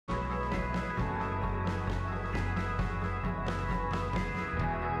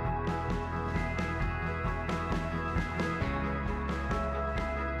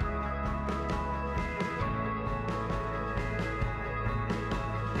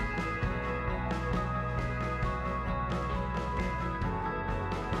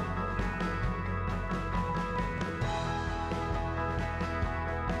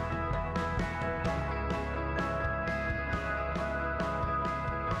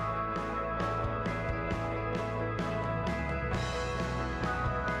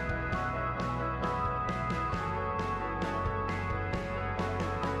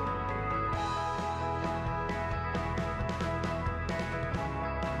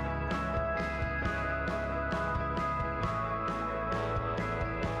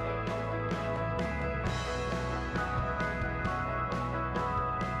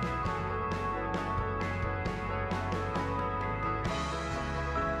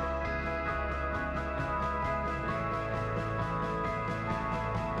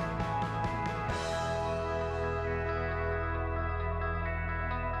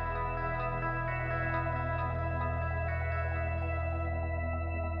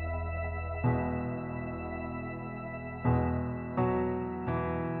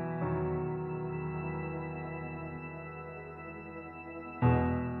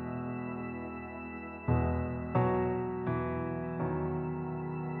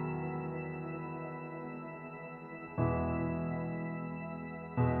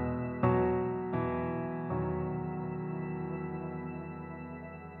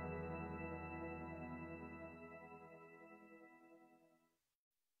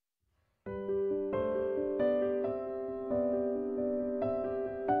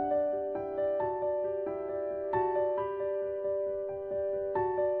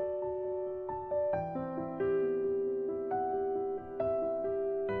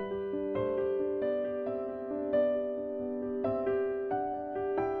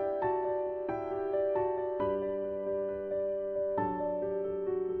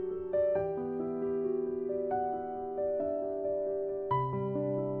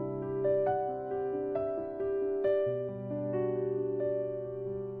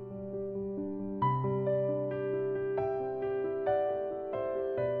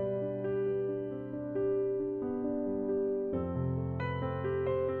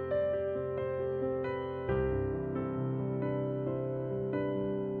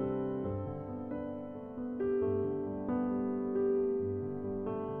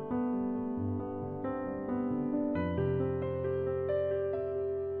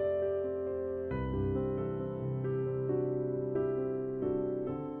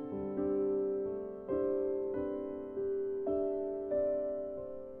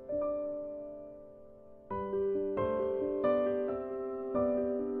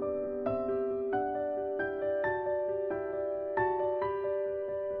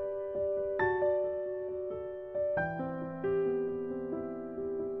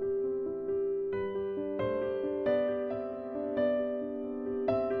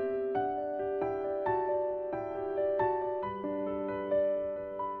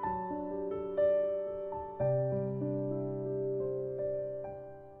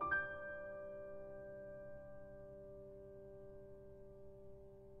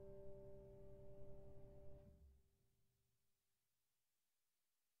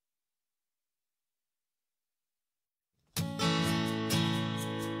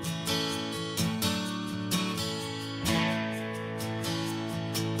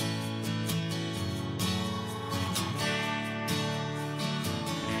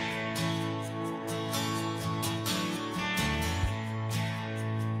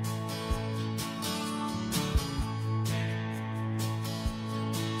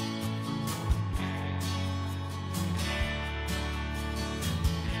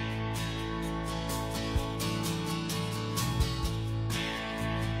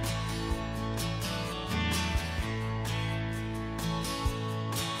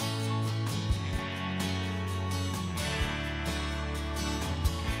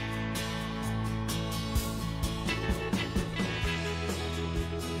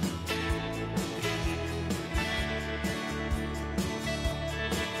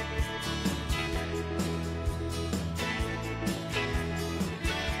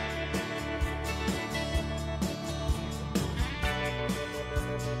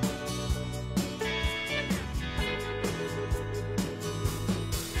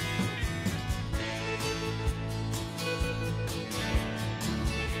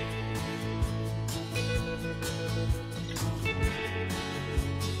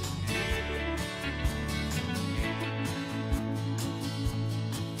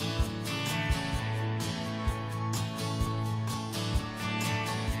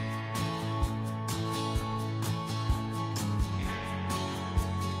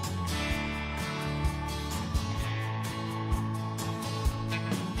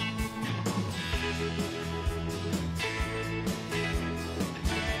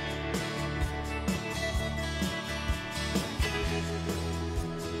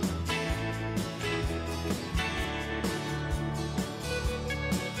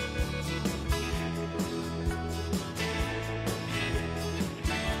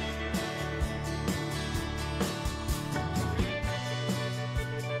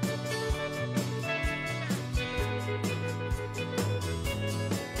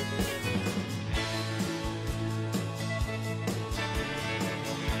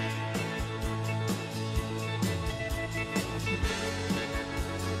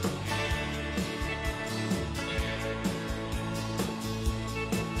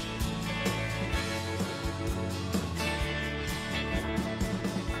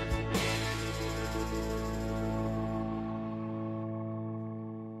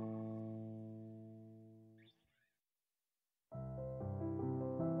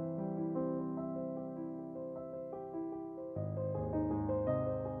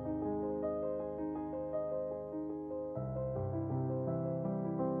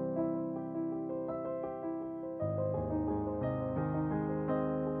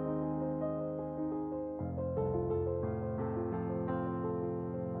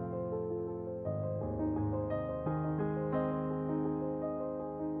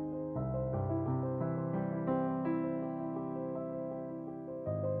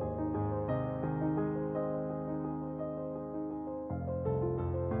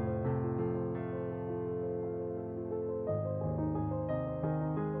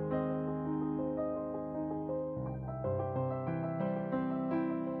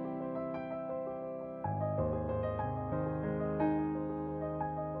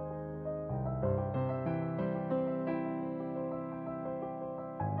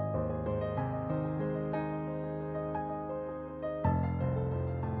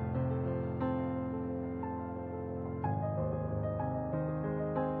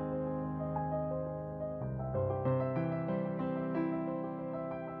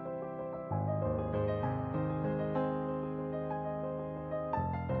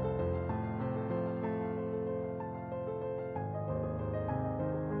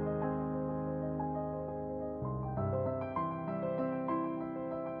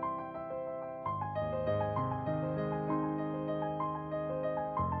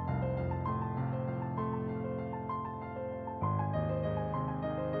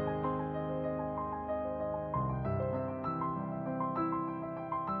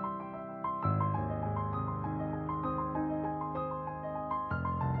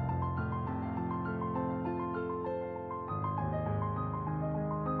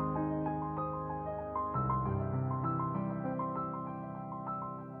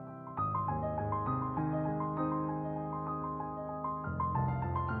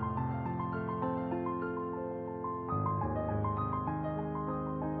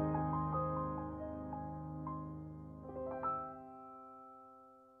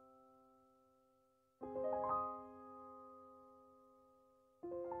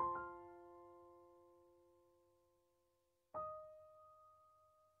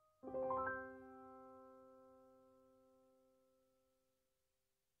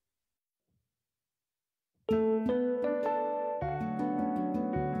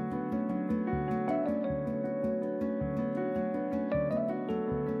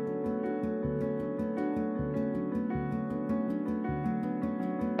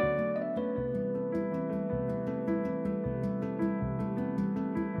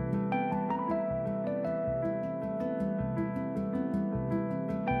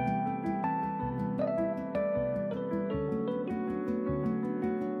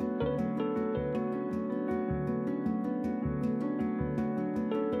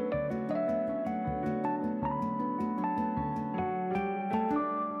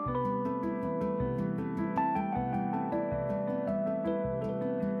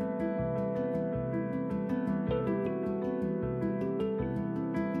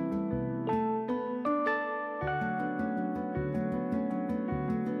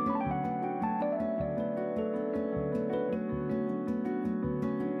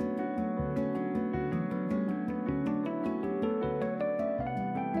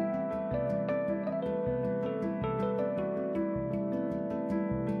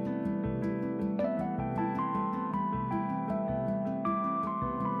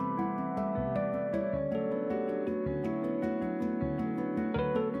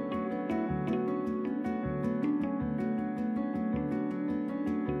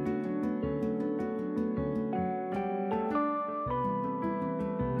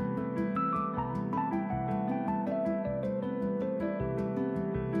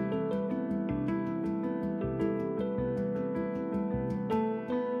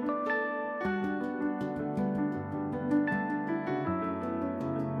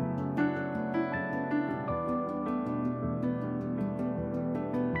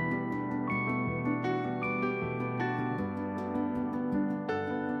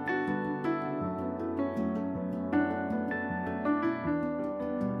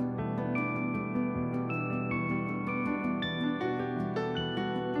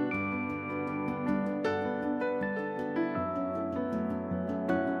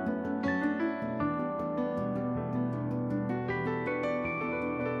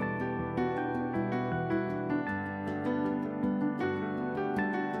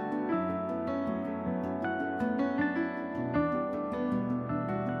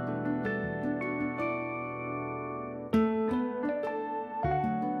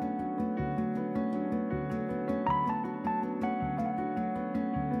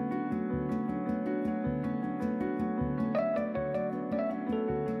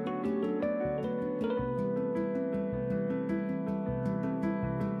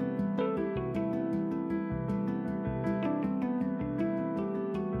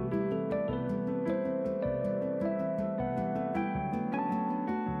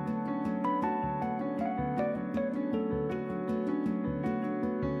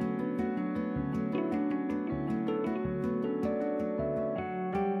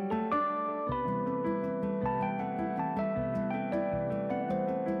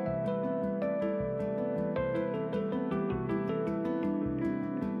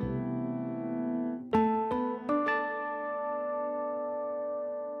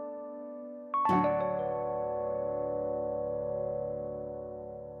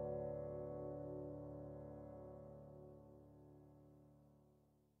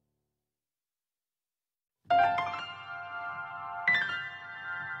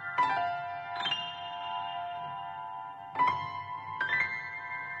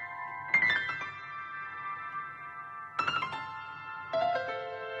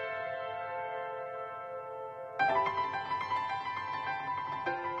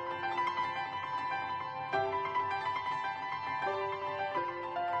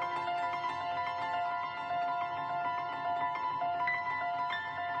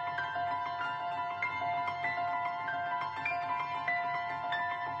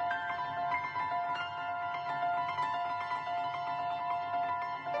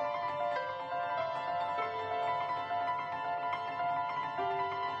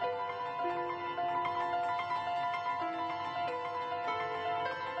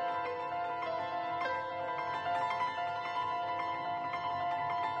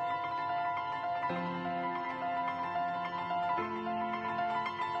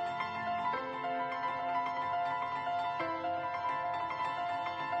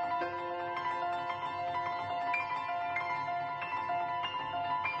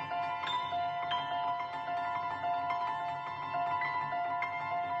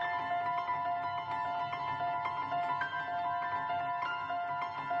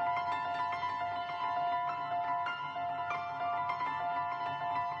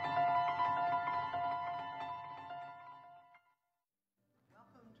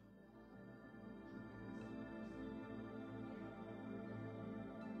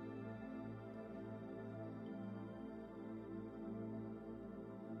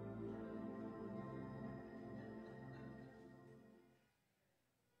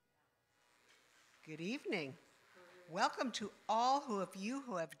Good evening. Welcome to all of you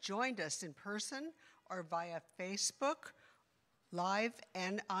who have joined us in person or via Facebook, live,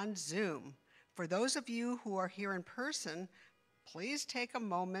 and on Zoom. For those of you who are here in person, please take a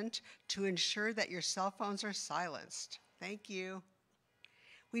moment to ensure that your cell phones are silenced. Thank you.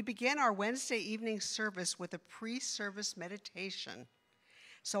 We begin our Wednesday evening service with a pre-service meditation.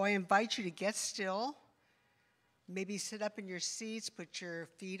 So I invite you to get still, maybe sit up in your seats, put your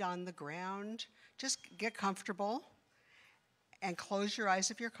feet on the ground, just get comfortable, and close your eyes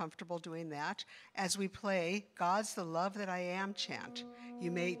if you're comfortable doing that as we play God's the Love That I Am chant.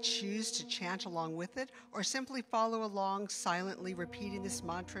 You may choose to chant along with it or simply follow along silently repeating this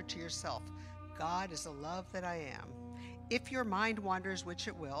mantra to yourself. God is the love that I am. If your mind wanders, which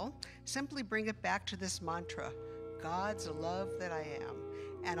it will, simply bring it back to this mantra. God's the love that I am.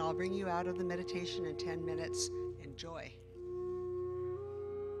 And I'll bring you out of the meditation in 10 minutes. Enjoy.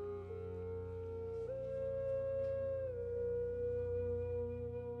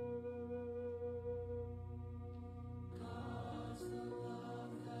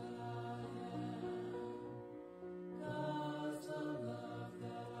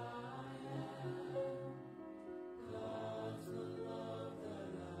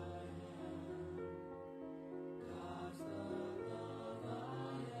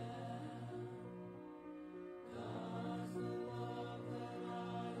 God's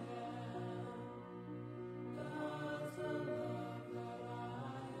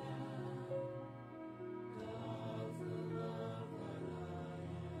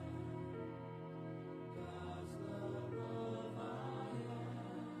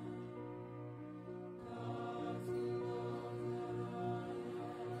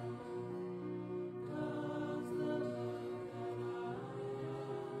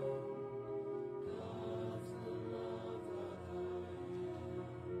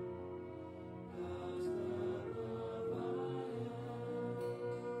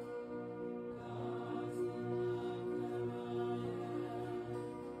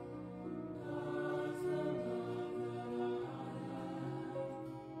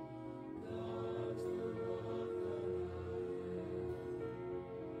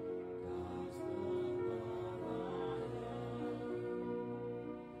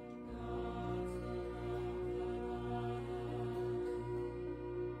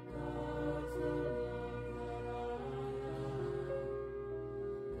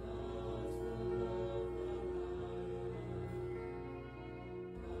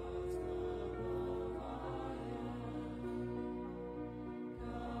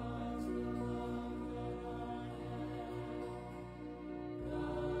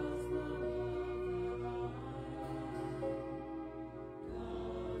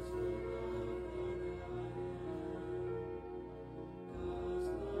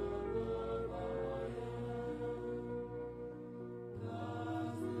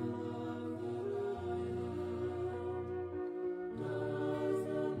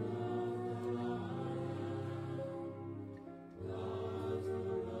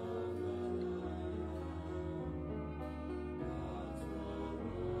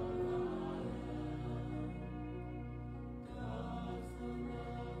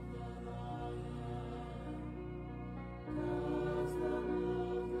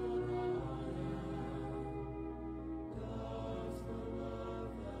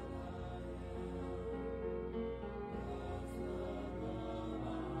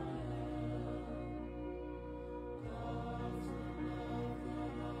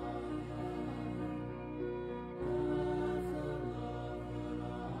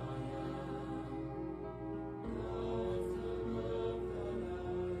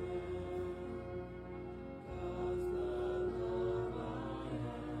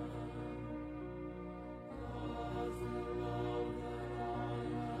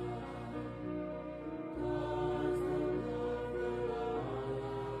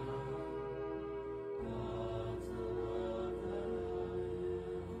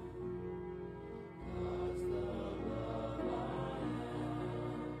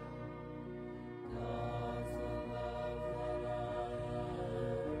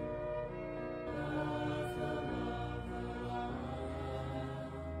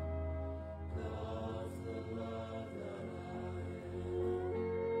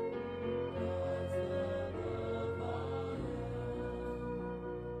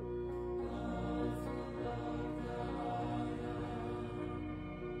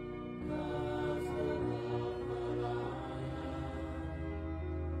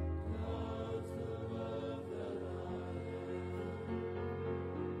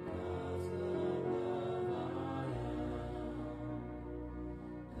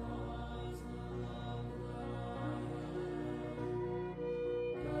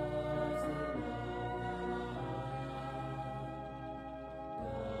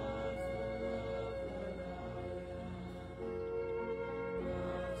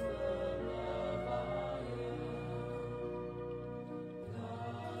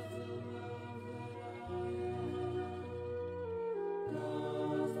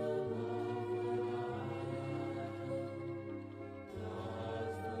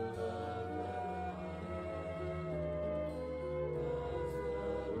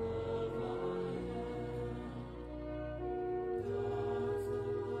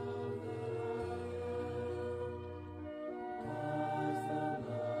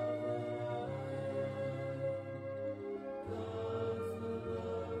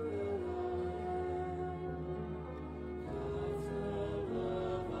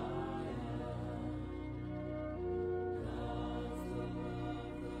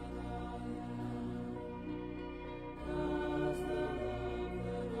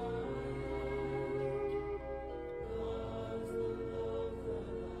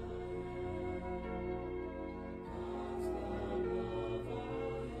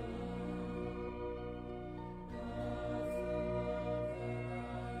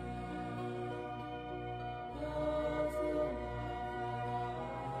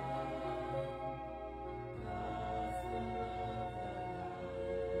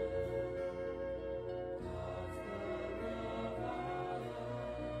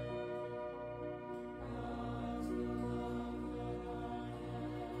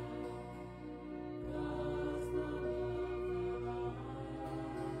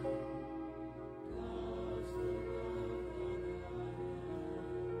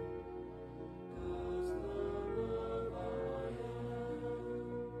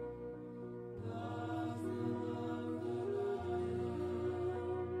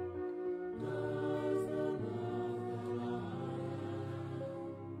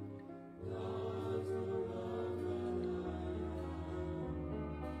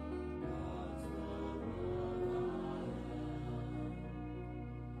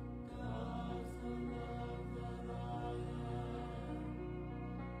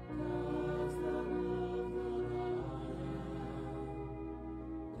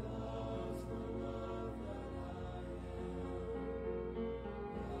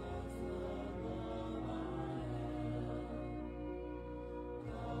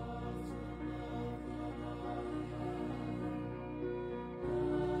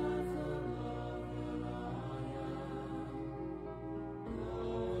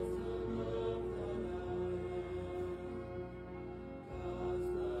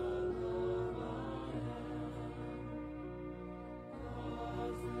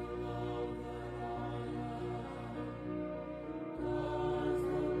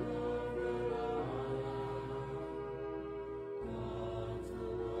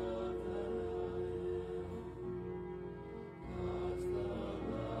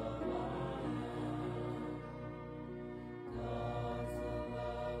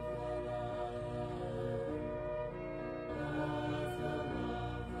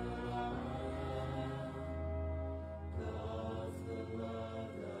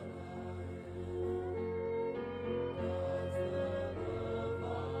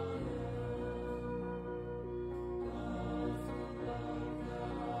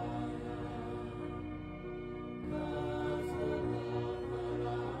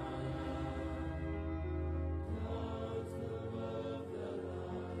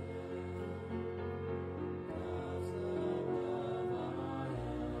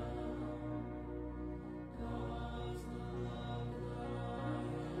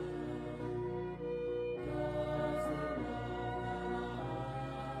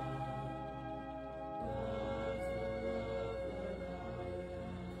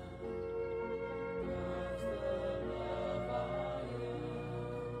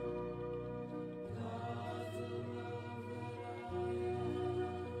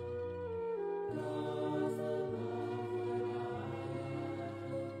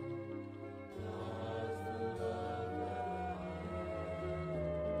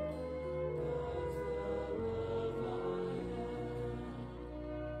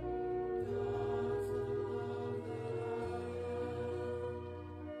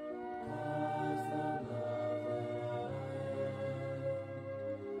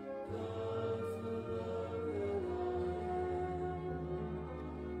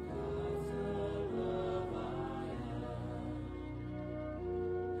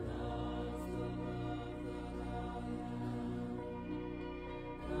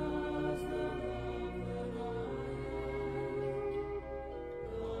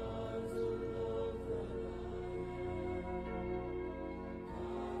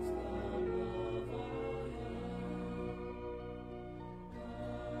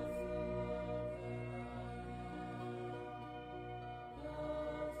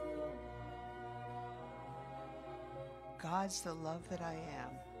God's the love that I am.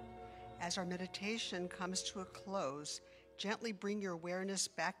 As our meditation comes to a close, gently bring your awareness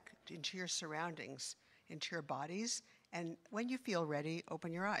back into your surroundings, into your bodies, and when you feel ready,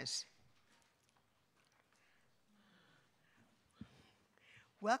 open your eyes.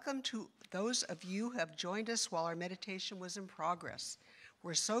 Welcome to those of you who have joined us while our meditation was in progress.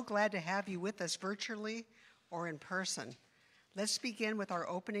 We're so glad to have you with us virtually or in person. Let's begin with our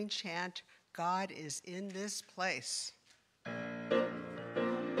opening chant, God is in this place.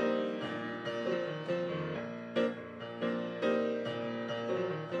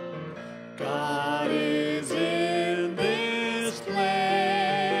 God is in this place.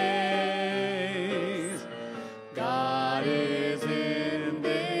 God is in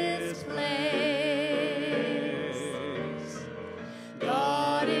this place.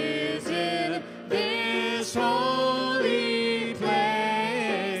 God is in this holy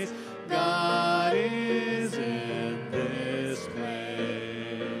place. God is in this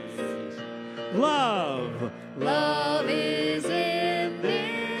place. Love is in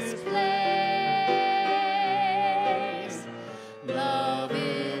this place. Love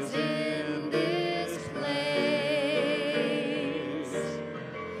is in this place.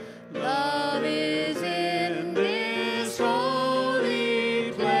 Love is in this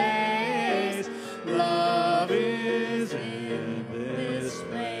holy place. Love is in this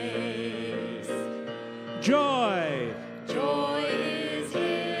place. Joy is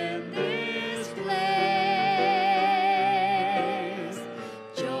in this place.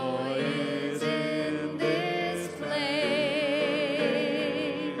 Joy is in this place.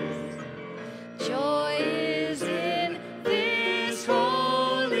 Joy is in this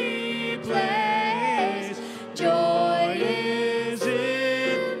holy place. Joy is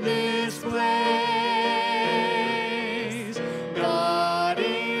in this place. God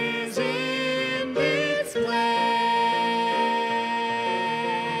is in this place.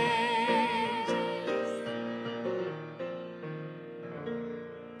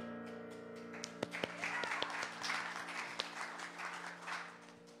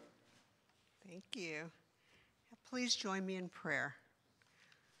 Thank you. Please join me in prayer.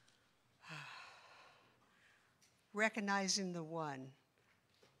 Recognizing the one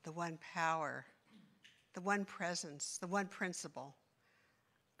power, the one presence, the one principle,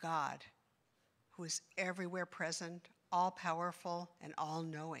 God, who is everywhere present, all-powerful and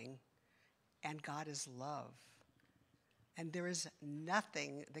all-knowing, and God is love. And there is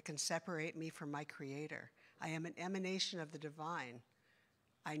nothing that can separate me from my Creator. I am an emanation of the divine.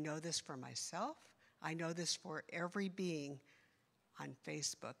 I know this for myself. I know this for every being on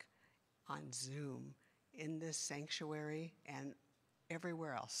Facebook, on Zoom, in this sanctuary, and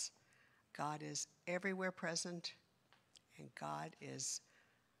everywhere else. God is everywhere present, and God is,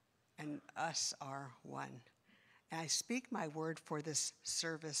 and us are one. And I speak my word for this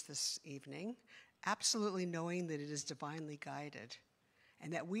service this evening, absolutely knowing that it is divinely guided,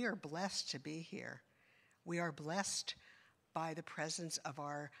 and that we are blessed to be here. We are blessed by the presence of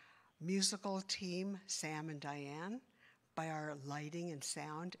our musical team, Sam and Diane, by our lighting and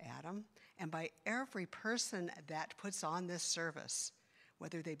sound, Adam, and by every person that puts on this service,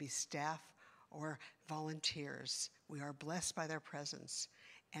 whether they be staff or volunteers. We are blessed by their presence.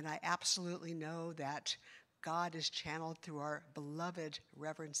 And I absolutely know that God is channeled through our beloved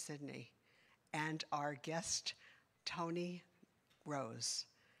Reverend Sidney and our guest, Tony Rose.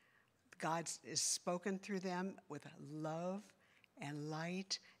 God is spoken through them with love and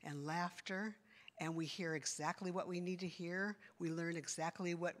light and laughter, and we hear exactly what we need to hear. We learn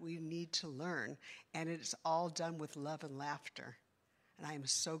exactly what we need to learn, and it's all done with love and laughter. And I am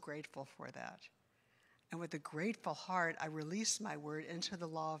so grateful for that. And with a grateful heart, I release my word into the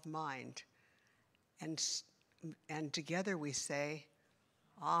law of mind. And together we say,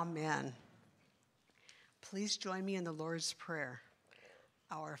 Amen. Please join me in the Lord's Prayer.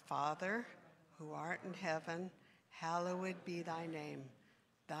 Our Father, who art in heaven, hallowed be thy name.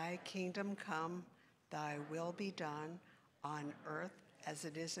 Thy kingdom come, thy will be done, on earth as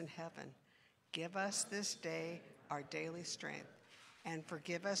it is in heaven. Give us this day our daily strength, and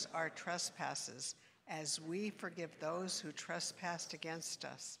forgive us our trespasses, as we forgive those who trespass against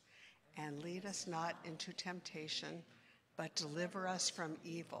us. And lead us not into temptation, but deliver us from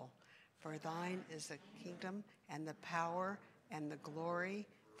evil. For thine is the kingdom and the power and the glory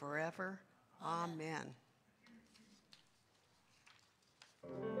forever. Amen.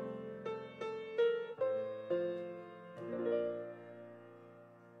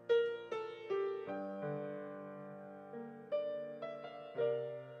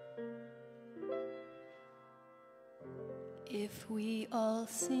 If we all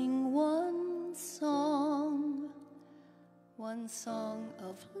sing one song, One song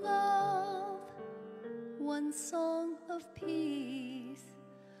of love, one song of peace,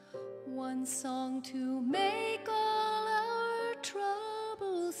 one song to make all our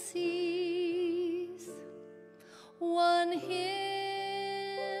troubles cease. One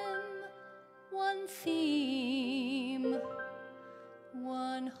hymn, one theme,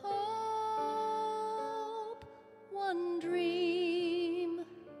 one hope, one dream.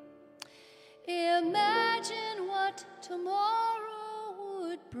 Imagine what tomorrow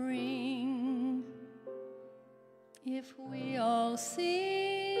would bring if we all sing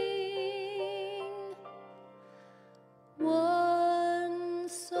one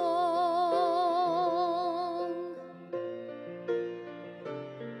song.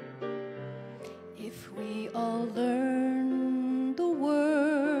 If we all learn the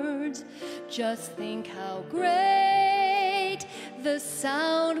words, just think how great the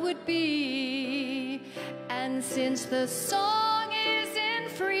sound would be. And since the song is in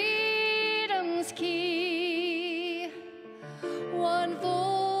freedom's key, one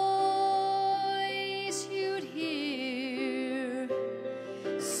voice you'd hear,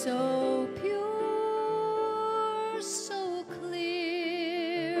 so pure, so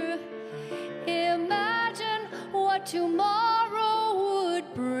clear. Imagine what tomorrow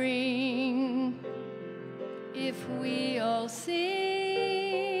would bring if we all sing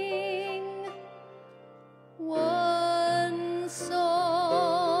one song.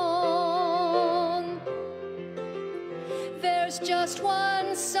 There's just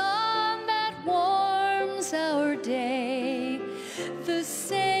one sun that warms our day. The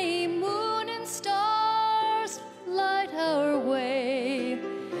same moon and stars light our way.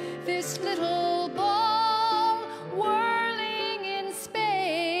 This little ball whirling in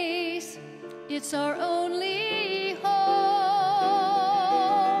space, it's our only home,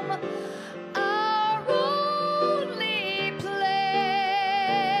 our only place.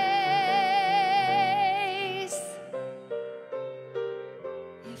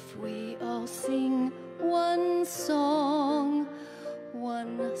 If we all sing one song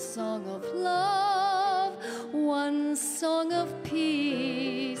of love, one song of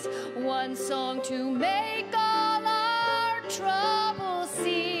peace, one song to make all our troubles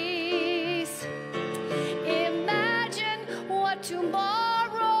cease. Imagine what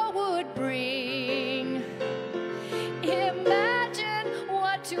tomorrow would bring. Imagine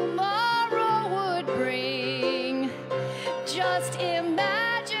what tomorrow would bring. Just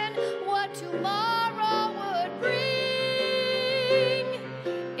imagine what tomorrow would bring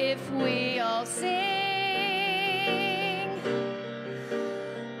if we all sing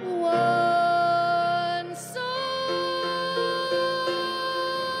one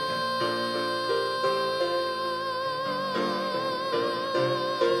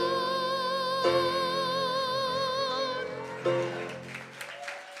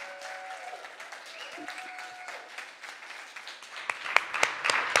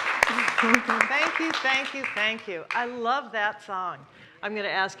Thank you, thank you, thank you. I love that song. I'm going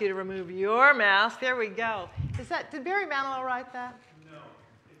to ask you to remove your mask. There we go. Did Barry Manilow write that? No,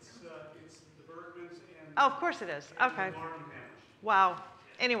 it's the Bergmans and. Oh, of course it is. Okay. And Martin Nash. Wow.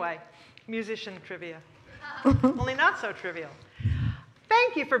 Anyway, musician trivia. Only not so trivial.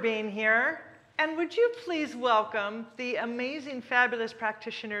 Thank you for being here. And would you please welcome the amazing, fabulous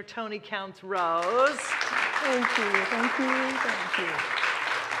practitioner, Tony Counts Rose. Thank you, thank you, thank you.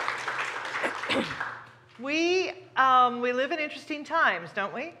 We live in interesting times,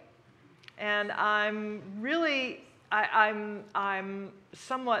 don't we? And I'm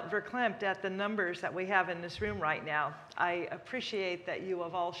somewhat verklempt at the numbers that we have in this room right now. I appreciate that you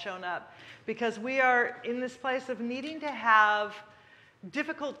have all shown up because we are in this place of needing to have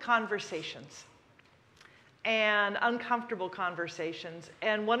difficult conversations and uncomfortable conversations.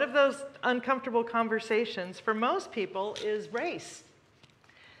 And one of those uncomfortable conversations for most people is race.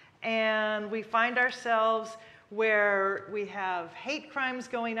 And we find ourselves where we have hate crimes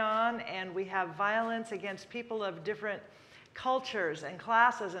going on and we have violence against people of different cultures and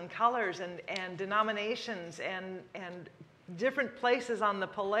classes and colors and denominations and different places on the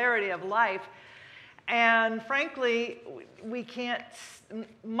polarity of life. And frankly, we can't,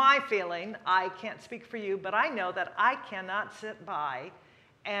 my feeling, I can't speak for you, but I know that I cannot sit by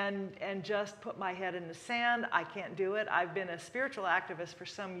and just put my head in the sand. I can't do it. I've been a spiritual activist for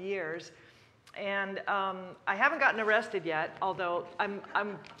some years, and I haven't gotten arrested yet, although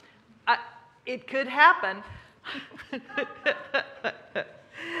it could happen.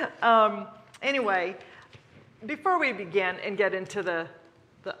 Anyway, before we begin and get into the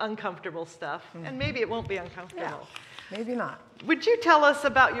uncomfortable stuff, and maybe it won't be uncomfortable, Maybe not. Would you tell us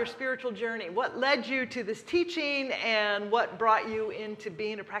about your spiritual journey? What led you to this teaching and what brought you into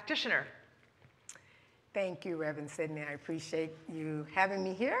being a practitioner? Thank you, Reverend Sydney. I appreciate you having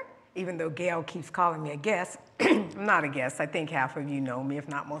me here. Even though Gail keeps calling me a guest, I'm not a guest. I think half of you know me, if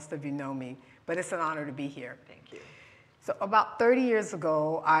not most of you know me. But it's an honor to be here. Thank you. So about 30 years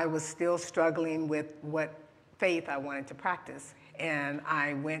ago, I was still struggling with what faith I wanted to practice. And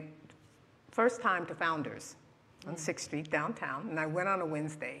I went first time to Founders on 6th Street downtown. And I went on a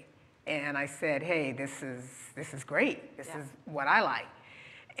Wednesday. And I said, hey, this is great. This is what I like.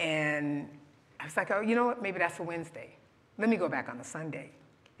 And I was like, oh, you know what? Maybe that's a Wednesday. Let me go back on a Sunday.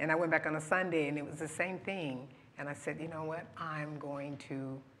 And I went back on a Sunday, and it was the same thing. And I said, you know what? I'm going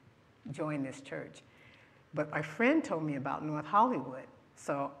to join this church. But my friend told me about North Hollywood.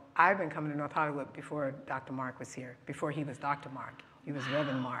 So I've been coming to North Hollywood before Dr. Mark was here, before he was Dr. Mark. He was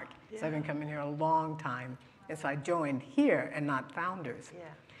Reverend Mark. Yeah. So I've been coming here a long time. And so I joined here and not Founders. Yeah.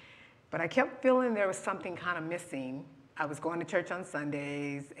 But I kept feeling there was something kind of missing. I was going to church on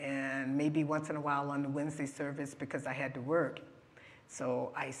Sundays and maybe once in a while on the Wednesday service because I had to work.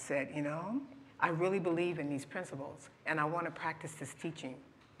 So I said, you know, I really believe in these principles and I want to practice this teaching.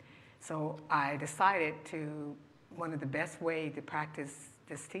 So I decided one of the best ways to practice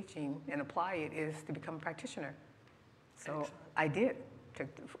this teaching and apply it is to become a practitioner. So excellent. I did.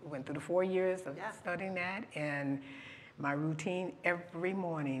 Went through the 4 years of studying that, and my routine every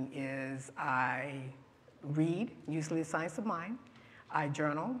morning is I read, usually the science of mind, I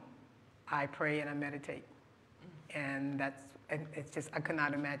journal, I pray, and I meditate. And it's just, I could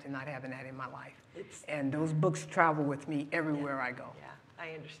not imagine not having that in my life. And those books travel with me everywhere I go. Yeah.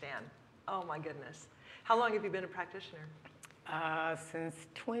 I understand. Oh my goodness. How long have you been a practitioner? Since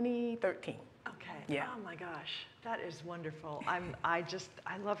 2013. Okay. Yeah. Oh my gosh, that is wonderful. I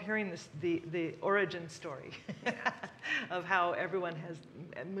love hearing the origin story of how everyone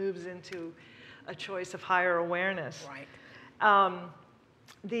moves into a choice of higher awareness. Right.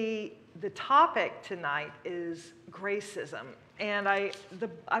 The topic tonight is Gracism, and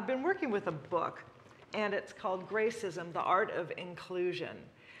I've been working with a book. And it's called Gracism, the Art of Inclusion.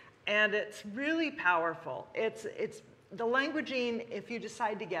 And it's really powerful. It's the languaging, if you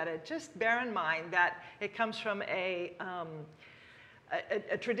decide to get it, just bear in mind that it comes from a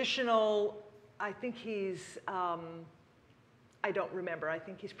traditional, I think he's, I don't remember, I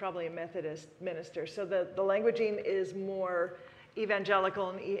think he's probably a Methodist minister. So the languaging is more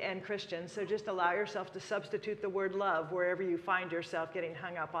evangelical and Christian, so just allow yourself to substitute the word love wherever you find yourself getting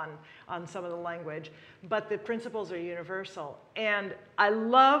hung up on some of the language. But the principles are universal. And I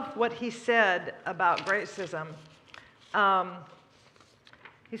love what he said about Gracism.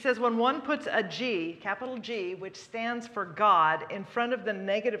 He says, when one puts a G, capital G, which stands for God, in front of the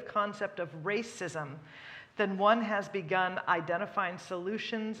negative concept of racism, then one has begun identifying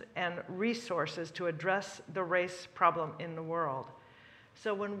solutions and resources to address the race problem in the world.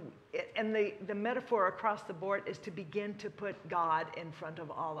 So the metaphor across the board is to begin to put God in front of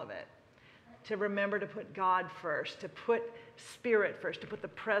all of it. To remember to put God first, to put spirit first, to put the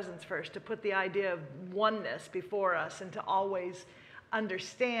presence first, to put the idea of oneness before us, and to always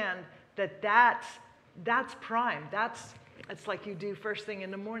understand that that's prime. It's like you do first thing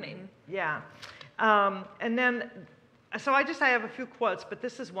in the morning. Yeah. And then, so I have a few quotes, but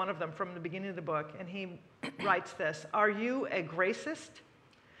this is one of them from the beginning of the book, and he writes this: are you a gracist?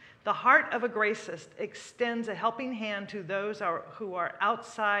 The heart of a gracist extends a helping hand to those who are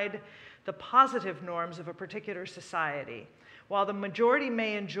outside the positive norms of a particular society. While the majority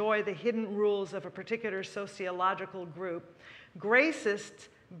may enjoy the hidden rules of a particular sociological group, gracists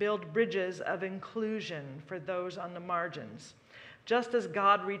build bridges of inclusion for those on the margins. Just as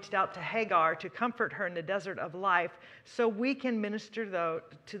God reached out to Hagar to comfort her in the desert of life, so we can minister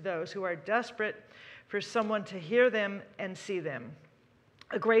to those who are desperate for someone to hear them and see them.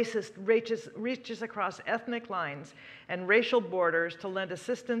 A gracist reaches across ethnic lines and racial borders to lend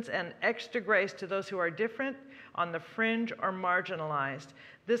assistance and extra grace to those who are different, on the fringe, or marginalized.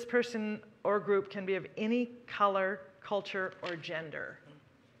 This person or group can be of any color, culture, or gender.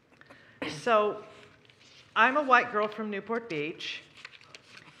 So, I'm a white girl from Newport Beach,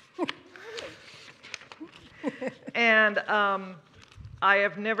 and I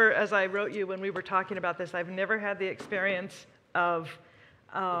have never, as I wrote you when we were talking about this, I've never had the experience of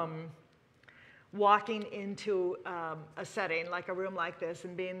walking into a setting, like a room like this,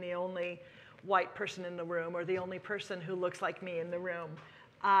 and being the only white person in the room, or the only person who looks like me in the room.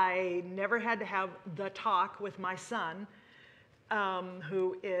 I never had to have the talk with my son,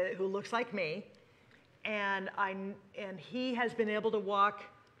 who looks like me. And he has been able to walk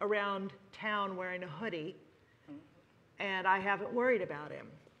around town wearing a hoodie and I haven't worried about him.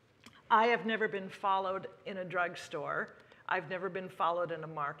 I have never been followed in a drugstore. I've never been followed in a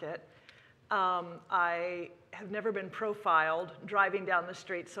market. I have never been profiled driving down the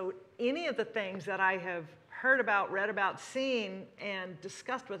street. So any of the things that I have heard about, read about, seen, and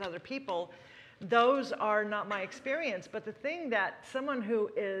discussed with other people, those are not my experience. But the thing that someone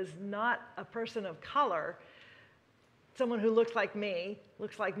who is not a person of color, someone who looks like me,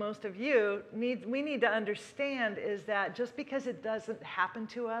 looks like most of you, we need to understand is that just because it doesn't happen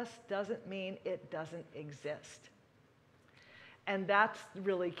to us doesn't mean it doesn't exist. And that's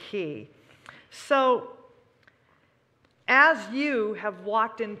really key. So as you have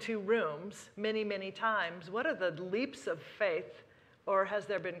walked into rooms many, many times, what are the leaps of faith? Or has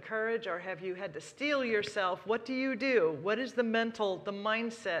there been courage? Or have you had to steel yourself? What do you do? What is the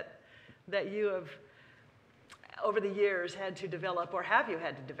mindset that you have, over the years, had to develop? Or have you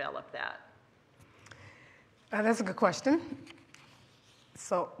had to develop that? That's a good question.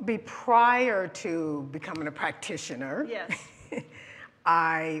 So prior to becoming a practitioner, yes.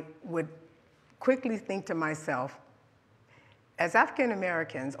 I would quickly think to myself, as African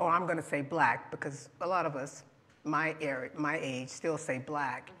Americans, or I'm going to say black, because a lot of us, my age, still say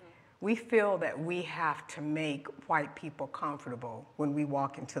black, we feel that we have to make white people comfortable when we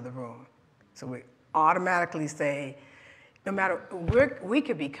walk into the room. So we automatically say, no matter, we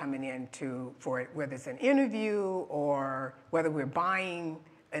could be coming in for whether it's an interview or whether we're buying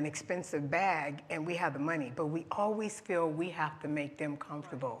an expensive bag and we have the money, but we always feel we have to make them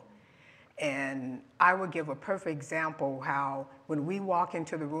comfortable. And I would give a perfect example how when we walk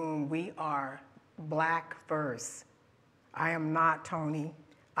into the room, we are black first. I am not Tony.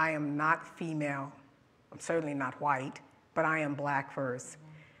 I am not female. I'm certainly not white, but I am black first.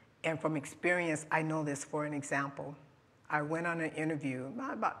 And from experience, I know this for an example. I went on an interview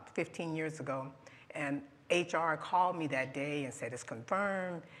about 15 years ago, and HR called me that day and said it's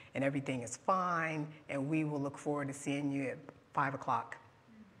confirmed and everything is fine, and we will look forward to seeing you at 5 o'clock.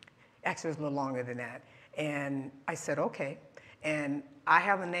 Actually, it was a little longer than that. And I said, okay. And I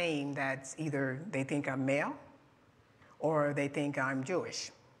have a name that's either they think I'm male or they think I'm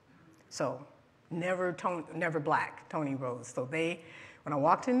Jewish. So never black, Tony Rose. So when I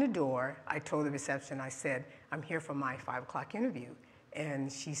walked in the door, I told the reception, I said, I'm here for my 5 o'clock interview.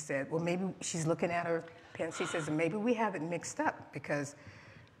 And she said, well, maybe she's looking at her pen. She says, maybe we have it mixed up because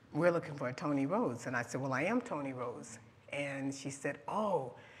we're looking for a Tony Rose. And I said, well, I am Tony Rose. And she said,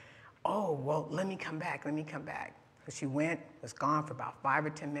 oh, well, let me come back. So she was gone for about 5 or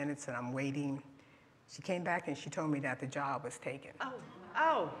 10 minutes, and I'm waiting. She came back and she told me that the job was taken.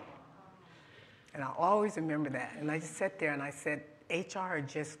 Oh. And I'll always remember that. And I just sat there and I said, HR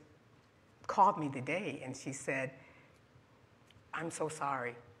just called me today, and she said, I'm so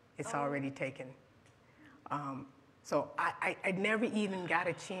sorry. It's already taken. So I never even got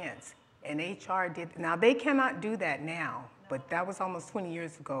a chance. And HR did. Now, they cannot do that now, but that was almost 20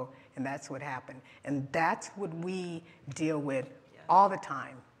 years ago, and that's what happened. And that's what we deal with all the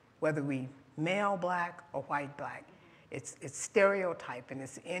time, whether we male black or white black. It's stereotype, and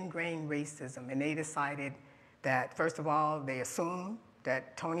it's ingrained racism. And they decided that, first of all, they assumed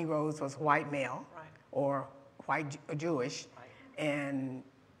that Tony Rose was white male or white or Jewish, and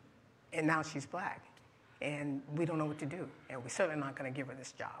now she's black. And we don't know what to do, and we're certainly not going to give her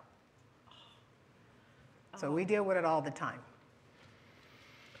this job. So we deal with it all the time.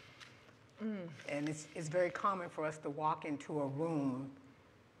 And it's very common for us to walk into a room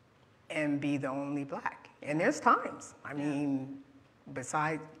and be the only black. And there's times, I mean,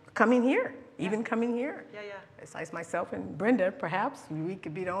 besides coming here, even coming here. Besides myself and Brenda, perhaps, we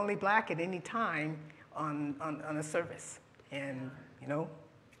could be the only black at any time on a service. And, you know,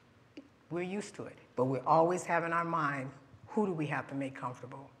 we're used to it. But we always have in our mind, who do we have to make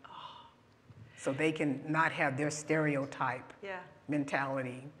comfortable? So they can not have their stereotype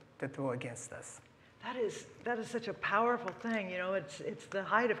mentality to throw against us. That is such a powerful thing, you know, it's the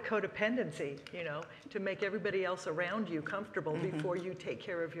height of codependency, you know, to make everybody else around you comfortable before you take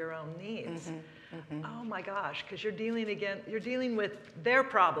care of your own needs. Oh my gosh, because you're dealing with their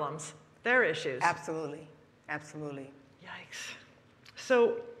problems, their issues. Absolutely, absolutely. Yikes.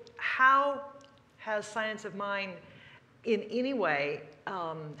 So how has Science of Mind in any way,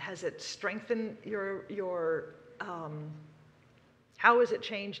 has it strengthened your how has it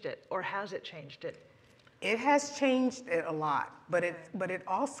changed it, or has it changed it? It has changed it a lot, but it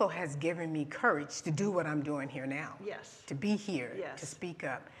also has given me courage to do what I'm doing here now. Yes. To be here, to speak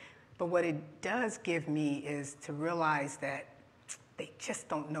up. But what it does give me is to realize that they just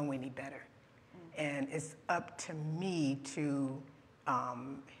don't know any better. And it's up to me to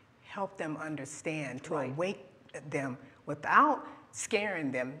help them understand, to awake them without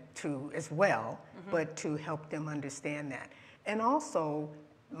scaring them to as well, but to help them understand that. And also,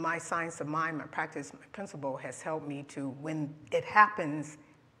 my science of mind, my practice, my principle has helped me to, when it happens,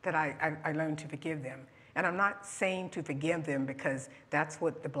 that I learn to forgive them. And I'm not saying to forgive them because that's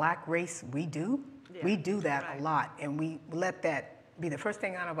what the black race, we do. Yeah. We do that a lot, and we let that be the first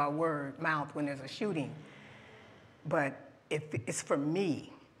thing out of our mouth when there's a shooting. But it's for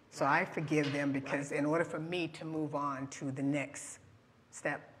me, so I forgive them because in order for me to move on to the next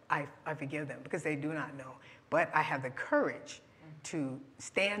step, I forgive them because they do not know. But I have the courage to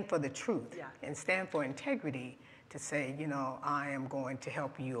stand for the truth and stand for integrity to say, you know, I am going to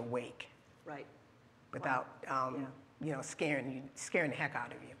help you awake. Right. Without, you know, scaring the heck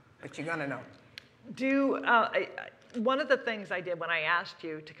out of you. But you're gonna know. One of the things I did when I asked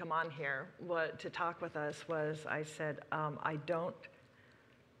you to come on here to talk with us was I said, I don't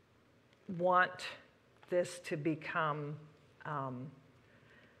want this to become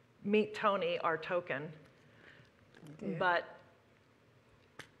Meet Tony, our token, but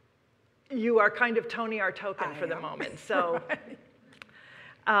you are kind of Tony, our token for the moment. So,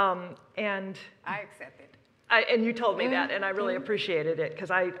 and I accept it. And you told me that, and I really appreciated it because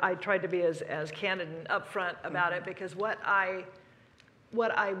I tried to be as candid and upfront about it because what I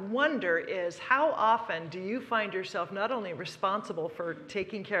wonder is how often do you find yourself not only responsible for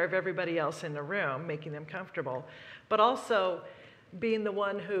taking care of everybody else in the room, making them comfortable, but also being the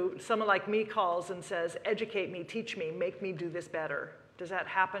one who someone like me calls and says, educate me, teach me, make me do this better. Does that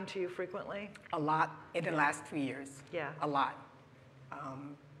happen to you frequently? A lot in the last 2 years. Yeah. A lot.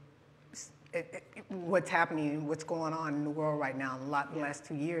 What's happening, what's going on in the world right now, a lot in the last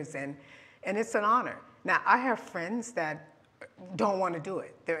 2 years, and it's an honor. Now, I have friends that don't want to do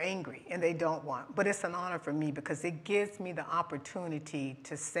it. They're angry, and they don't want, but it's an honor for me because it gives me the opportunity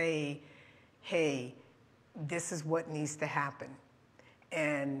to say, hey, this is what needs to happen.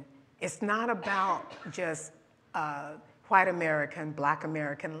 And it's not about just white American, black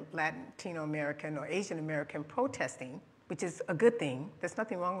American, Latino American, or Asian American protesting, which is a good thing. There's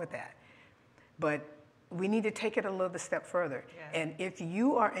nothing wrong with that. But we need to take it a little step further. Yeah. And if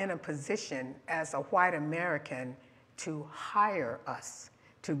you are in a position as a white American to hire us,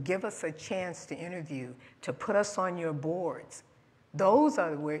 to give us a chance to interview, to put us on your boards, those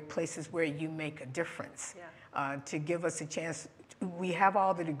are the places where you make a difference. Yeah. To give us a chance. We have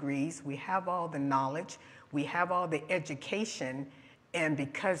all the degrees, we have all the knowledge, we have all the education, and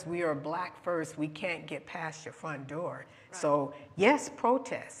because we are black first, we can't get past your front door. Right. So yes,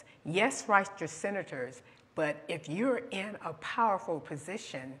 protest. Yes, write your senators, but if you're in a powerful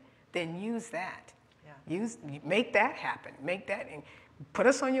position, then use that. Yeah. Make that happen. Make that, and put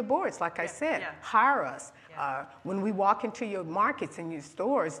us on your boards, like I said. Yeah. Hire us. Yeah. When we walk into your markets and your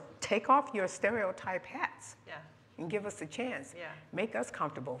stores, take off your stereotype hats and give us a chance. Yeah. Make us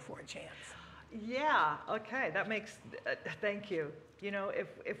comfortable for a chance. Yeah, okay, that makes, thank you. You know,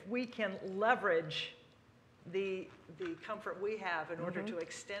 if we can leverage the comfort we have in order to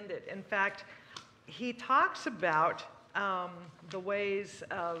extend it. In fact, he talks about the ways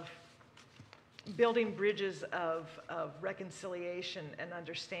of building bridges of reconciliation and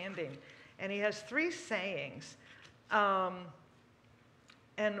understanding. And he has 3 sayings. And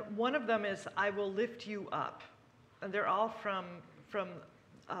one of them is, I will lift you up. And they're all from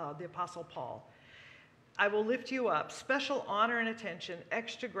the Apostle Paul. I will lift you up, special honor and attention,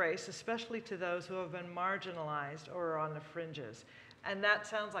 extra grace, especially to those who have been marginalized or are on the fringes. And that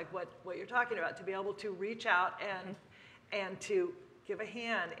sounds like what you're talking about, to be able to reach out and to give a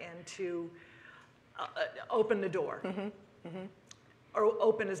hand and to open the door. Or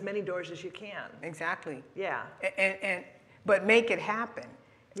open as many doors as you can. Exactly. Yeah. But make it happen.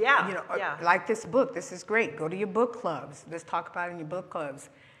 Yeah. You know, like this book, this is great. Go to your book clubs. Let's talk about it in your book clubs.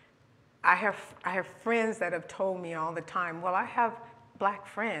 I have friends that have told me all the time, well, I have black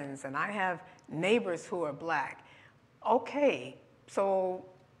friends and I have neighbors who are black. Okay, so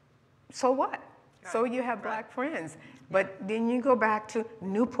what? Right. So you have black friends. But then you go back to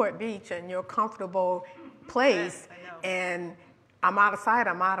Newport Beach and your comfortable place, and I'm out of sight,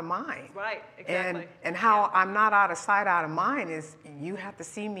 I'm out of mind. Right, exactly. And how I'm not out of sight, out of mind is you have to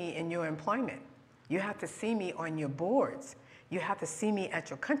see me in your employment. You have to see me on your boards. You have to see me at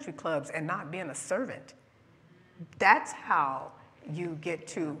your country clubs and not being a servant. That's how you get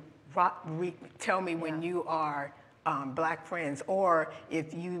to tell me when you are black friends, or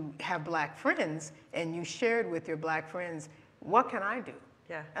if you have black friends and you shared with your black friends, what can I do?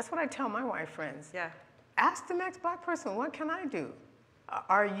 Yeah. That's what I tell my white friends. Yeah. Ask the next black person, what can I do?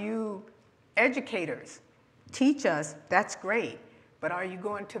 Are you educators? Teach us, that's great. but are you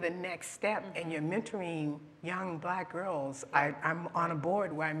going to the next step? And you're mentoring young black girls. I'm on a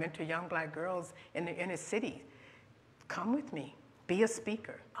board where I mentor young black girls in the inner city. Come with me. Be a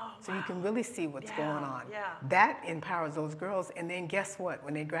speaker. So you can really see what's going on. That empowers those girls. And then guess what?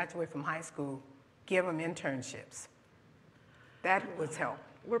 When they graduate from high school, give them internships. That would help.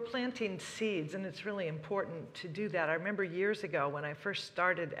 We're planting seeds, and it's really important to do that. I remember years ago when I first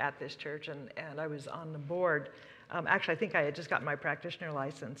started at this church, and I was on the board. Actually, I think I had just gotten my practitioner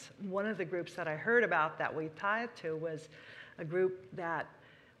license. One of the groups that I heard about that we tithed to was a group that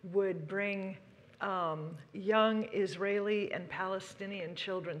would bring young Israeli and Palestinian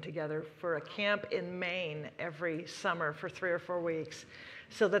children together for a camp in Maine every summer for 3 or 4 weeks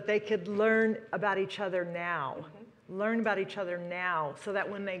so that they could learn about each other now. Learn about each other now so that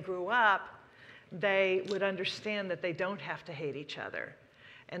when they grew up, they would understand that they don't have to hate each other.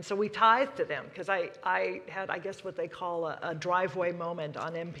 And so we tithed to them because I had, I guess, what they call a driveway moment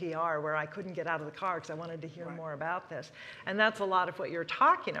on NPR where I couldn't get out of the car because I wanted to hear more about this. And that's a lot of what you're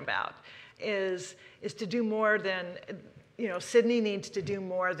talking about is to do more than, you know, Sydney needs to do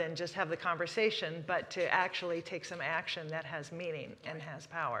more than just have the conversation, but to actually take some action that has meaning and has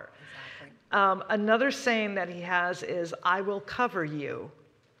power. Exactly. Another saying that he has is, I will cover you.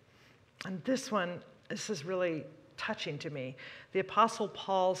 And this is really touching to me. The Apostle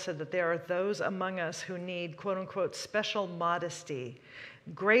Paul said that there are those among us who need, quote unquote, special modesty.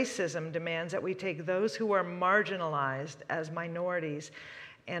 Gracism demands that we take those who are marginalized as minorities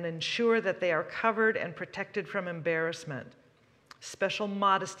and ensure that they are covered and protected from embarrassment. Special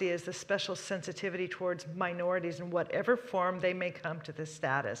modesty is the special sensitivity towards minorities in whatever form they may come to this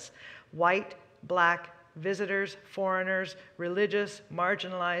status. White, black, visitors, foreigners, religious,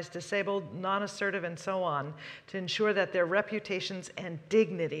 marginalized, disabled, non-assertive, and so on, to ensure that their reputations and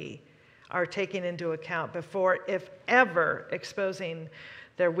dignity are taken into account before, if ever, exposing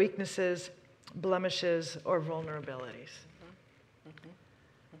their weaknesses, blemishes, or vulnerabilities.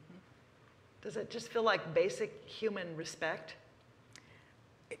 Does it just feel like basic human respect?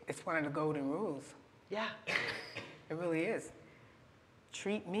 It's one of the golden rules. Yeah. It really is.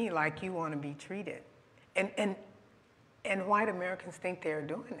 Treat me like you want to be treated. And white Americans think they're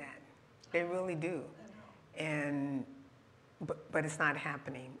doing that. They really do. But it's not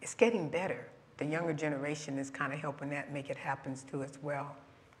happening. It's getting better. The younger generation is kind of helping that make it happen too as well.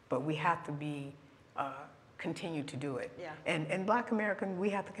 But we have to be continue to do it. Yeah. And black American, we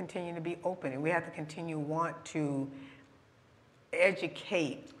have to continue to be open, and we have to continue want to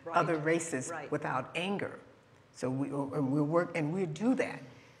educate other races without anger. So we'll work, and we'll do that.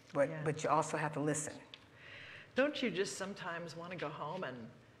 But you also have to listen. Don't you just sometimes want to go home and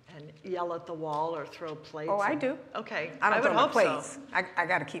yell at the wall or throw plates? Oh, I do. Okay. I don't would throw my hope plates. so. I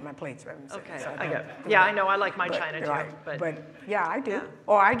got to keep my plates right. Okay. So I know. I like my china too. But yeah, I do. Yeah.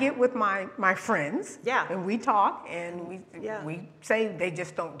 Or I get with my friends. Yeah. And we talk, and we say they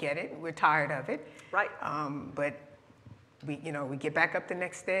just don't get it. We're tired of it. Right. But we get back up the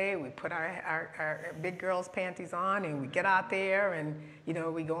next day. We put our big girls' panties on, and we get out there, and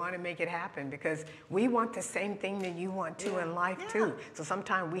we go on and make it happen, because we want the same thing that you want too in life too. So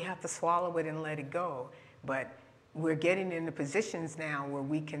sometimes we have to swallow it and let it go. But we're getting into positions now where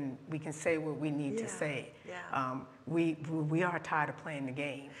we can say what we need to say. Yeah. We are tired of playing the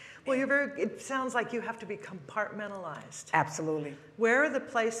game. Well, it sounds like you have to be compartmentalized. Absolutely. Where are the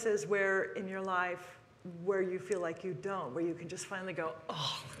places where in your life where you feel like you don't, where you can just finally go,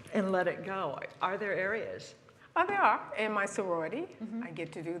 oh, and let it go? Are there areas? Oh, there are. In my sorority, I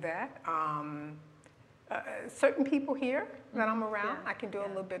get to do that. Certain people here that I'm around, I can do a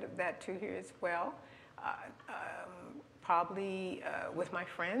little bit of that too here as well. Probably with my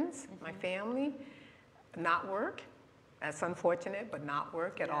friends, my family, not work. That's unfortunate, but not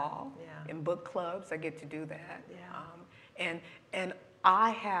work at all. Yeah. In book clubs, I get to do that. Yeah. And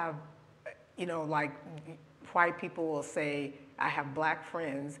I have, like white people will say, I have black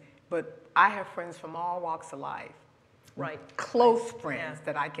friends, but I have friends from all walks of life. Right. Close friends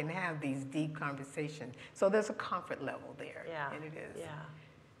that I can have these deep conversations. So there's a comfort level there. Yeah. And it is. Yeah.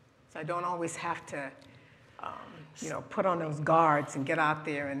 So I don't always have to, put on those guards and get out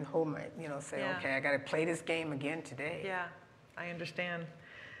there and hold my, say, okay, I got to play this game again today. Yeah, I understand.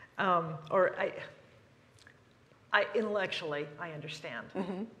 Or I intellectually, I understand.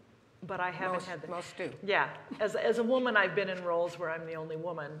 But I haven't had that. Most do. Yeah, as a woman, I've been in roles where I'm the only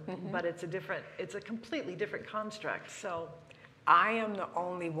woman, but it's a completely different construct. So, I am the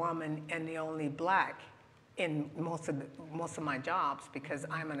only woman and the only black in most of my jobs, because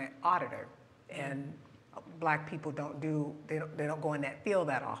I'm an auditor, and black people don't go in that field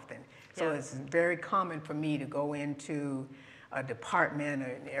that often. So it's very common for me to go into a department or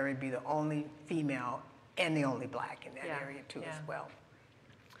an area, be the only female and the only black in that area too as well.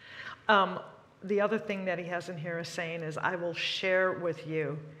 The other thing that he has in here is saying is, I will share with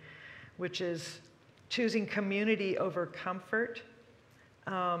you, which is choosing community over comfort,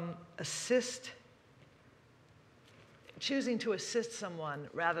 choosing to assist someone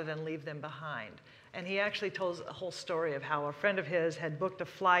rather than leave them behind. And he actually tells a whole story of how a friend of his had booked a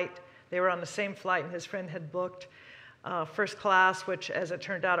flight. They were on the same flight, and his friend had booked first class, which, as it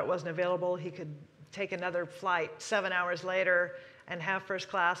turned out, it wasn't available. He could take another flight 7 hours later and have first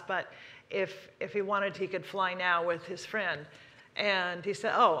class, but if he wanted, he could fly now with his friend. And he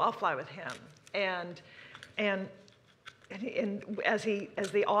said, oh, I'll fly with him. And as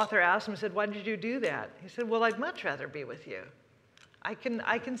the author asked him, he said, why did you do that? He said, well, I'd much rather be with you. I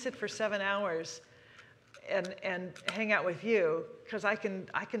can sit for 7 hours and hang out with you, because I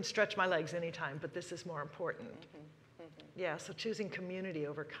can stretch my legs anytime, but this is more important. Yeah, so choosing community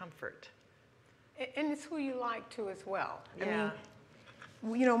over comfort. And it's who you like too as well. I mean,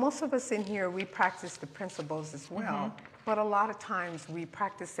 you know, most of us in here, we practice the principles as well, but a lot of times we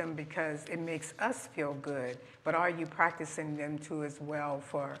practice them because it makes us feel good, but are you practicing them too as well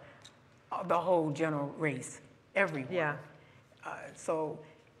for the whole general race, everyone? Yeah. So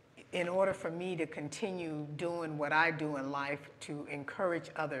in order for me to continue doing what I do in life to encourage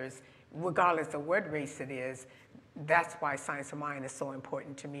others, regardless of what race it is, that's why Science of Mind is so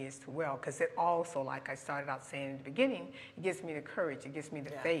important to me as well, because it also, like I started out saying in the beginning, it gives me the courage, it gives me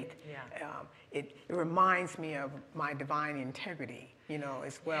the faith. It reminds me of my divine integrity, you know,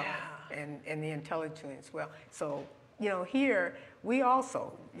 as well, and the intelligence as well. So, you know, here, we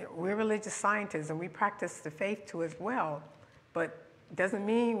also, you know, we're religious scientists and we practice the faith too as well, but doesn't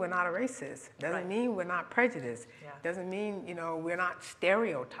mean we're not a racist, doesn't mean we're not prejudiced, doesn't mean, you know, we're not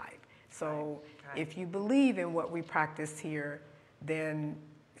stereotyped. So if you believe in what we practice here, then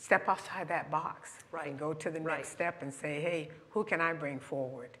step outside that box and go to the next step and say, hey, who can I bring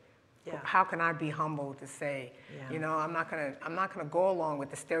forward? How can I be humble to say, you know, I'm not gonna go along with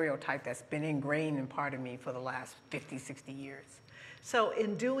the stereotype that's been ingrained in part of me for the last 50, 60 years. So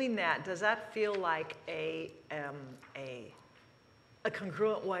in doing that, does that feel like a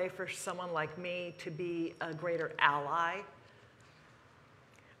congruent way for someone like me to be a greater ally?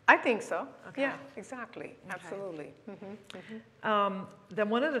 I think so. Yeah, exactly. Absolutely. Then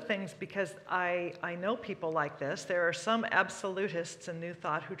one of the things, because I know people like this, there are some absolutists in New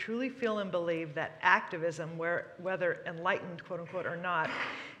Thought who truly feel and believe that activism, whether enlightened, quote unquote, or not,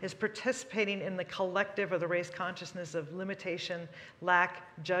 is participating in the collective or the race consciousness of limitation,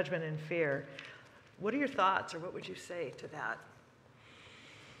 lack, judgment, and fear. What are your thoughts, or what would you say to that?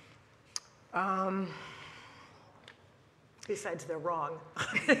 Besides, they're wrong.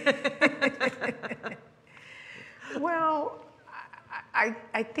 Well,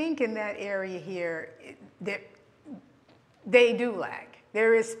 I think in that area here, they do lack.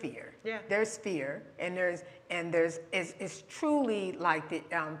 There is fear. There's fear, and it's truly like the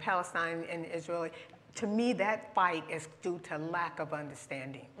Palestine and Israeli. To me, that fight is due to lack of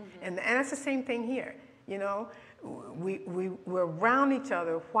understanding, and that's the same thing here. You know, we're around each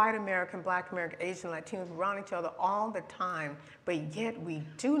other, white American, black American, Asian, Latinos, we're around each other all the time, but yet we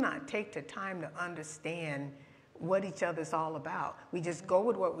do not take the time to understand what each other's all about. We just go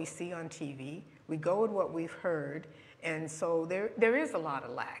with what we see on TV, we go with what we've heard, and so there is a lot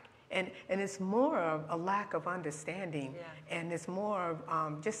of lack. And it's more of a lack of understanding, and it's more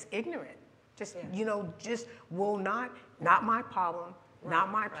of just ignorant. Just, you know, just not my problem,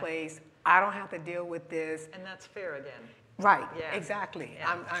 not my place. I don't have to deal with this. And that's fair again. Right, exactly.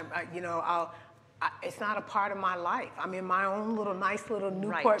 You know, it's not a part of my life. I'm in my own little nice little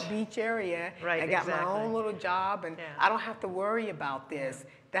Newport Beach area. I got my own little job, and I don't have to worry about this.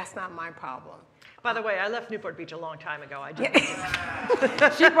 That's not my problem. By the way, I left Newport Beach a long time ago. I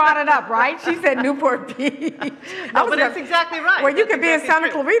just She brought it up, right? She said Newport Beach. No, but that's exactly right. Well, you could be in Santa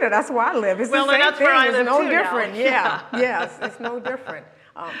Clarita. That's where I live. It's the same that's thing. where I live It's no too different. now. Yes, it's no different.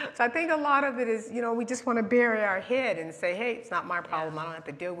 So I think a lot of it is, you know, we just want to bury our head and say, hey, it's not my problem. I don't have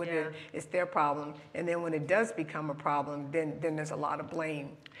to deal with it. It's their problem. And then when it does become a problem, then there's a lot of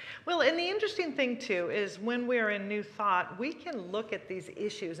blame. Well, and the interesting thing, too, is when we're in New Thought, we can look at these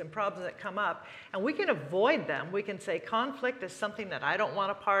issues and problems that come up, and we can avoid them. We can say conflict is something that I don't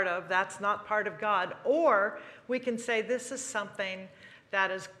want a part of. That's not part of God. Or we can say this is something that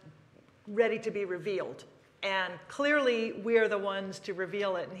is ready to be revealed. And clearly, we are the ones to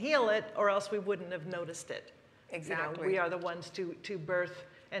reveal it and heal it, or else we wouldn't have noticed it. Exactly. You know, we are the ones to birth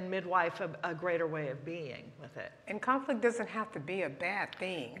and midwife a greater way of being with it. And conflict doesn't have to be a bad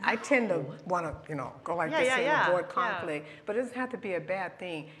thing. I tend to want to, go like this and avoid conflict, but it doesn't have to be a bad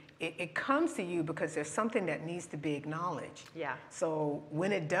thing. It comes to you because there's something that needs to be acknowledged. Yeah. So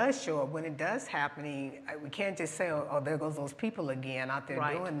when it does show up, when it does happen, we can't just say, oh, there goes those people again out there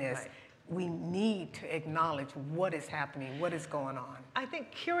doing this. Right. We need to acknowledge what is happening, what is going on. I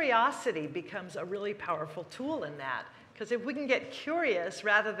think curiosity becomes a really powerful tool in that, because if we can get curious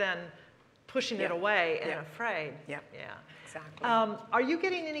rather than pushing it away and afraid. Yeah. Exactly. Are you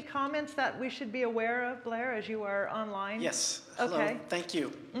getting any comments that we should be aware of, Blair, as you are online? Yes. Hello. Okay. Thank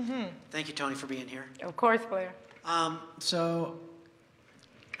you. Thank you, Tony, for being here. Of course, Blair. So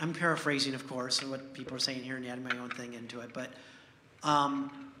I'm paraphrasing, of course, what people are saying here and adding my own thing into it. But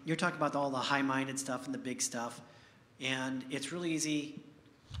you're talking about all the high-minded stuff and the big stuff. And it's really easy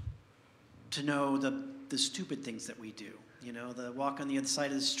to know the stupid things that we do. The walk on the other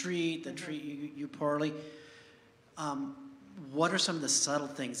side of the street, the treat you poorly. What are some of the subtle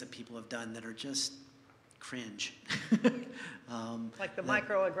things that people have done that are just cringe? Like the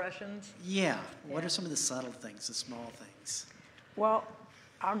microaggressions? Yeah. What are some of the subtle things, the small things? Well,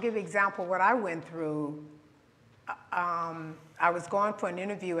 I'll give an example of what I went through. I was going for an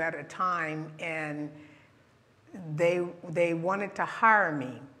interview at a time, and they wanted to hire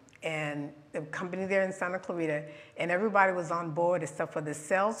me. And the company there in Santa Clarita, and everybody was on board except for the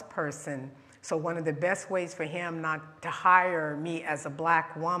salesperson. So one of the best ways for him not to hire me as a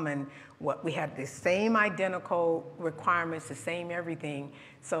black woman, we had the same identical requirements, the same everything.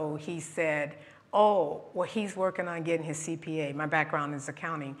 So he said, oh, well, he's working on getting his CPA. My background is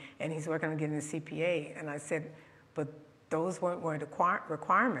accounting, and he's working on getting his CPA. And I said, but those weren't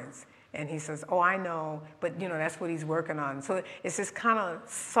requirements. And he says, oh, I know, but that's what he's working on. So it's just kind of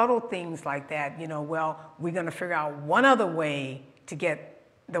subtle things like that. Well, we're going to figure out one other way to get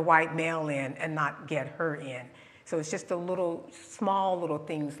the white male in and not get her in. So it's just small little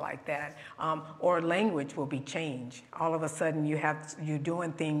things like that. Or language will be changed. All of a sudden you're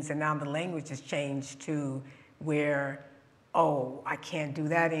doing things, and now the language is changed to where, oh, I can't do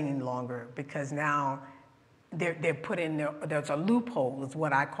that any longer because now they're put in there's a loophole is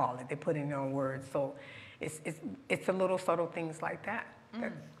what I call it. They put in their own words. So it's a little subtle things like that.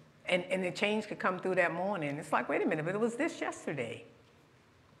 And the change could come through that morning. It's like, wait a minute, but it was this yesterday.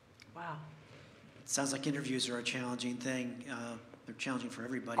 Wow. It sounds like interviews are a challenging thing. They're challenging for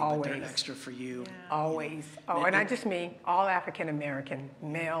everybody, Always. but they're extra for you. Yeah. Always. Oh, and not just me, all African American,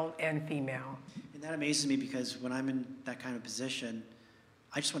 male and female. And that amazes me because when I'm in that kind of position,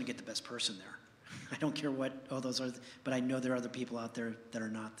 I just want to get the best person there. I don't care what all those are, but I know there are other people out there that are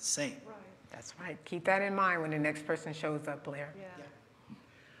not the same. Right. That's right. Keep that in mind when the next person shows up, Blair.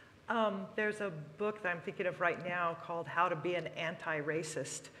 Yeah. There's a book that I'm thinking of right now called How to Be an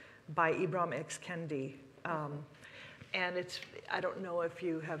Anti-Racist by Ibram X. Kendi. And I don't know if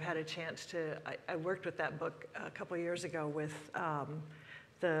you have had a chance to, I worked with that book a couple of years ago with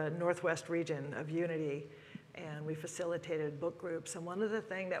the Northwest region of Unity, and we facilitated book groups. And one of the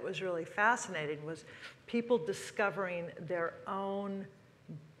things that was really fascinating was people discovering their own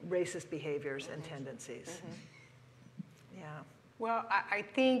racist behaviors and tendencies. Yeah. Well, I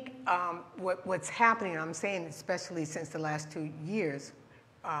think what's happening, I'm saying especially since the last 2 years,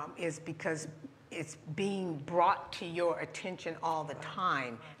 is because it's being brought to your attention all the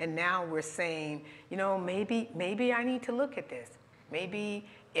time. And now we're saying, maybe I need to look at this. Maybe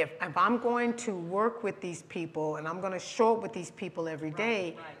if I'm going to work with these people and I'm going to show up with these people every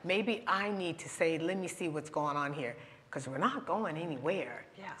day, maybe I need to say, let me see what's going on here. Because we're not going anywhere.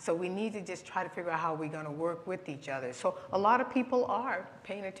 Yeah. So we need to just try to figure out how we're going to work with each other. So a lot of people are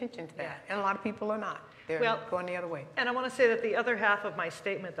paying attention to that, and a lot of people are not. They're going the other way. And I want to say that the other half of my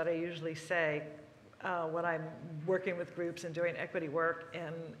statement that I usually say when I'm working with groups and doing equity work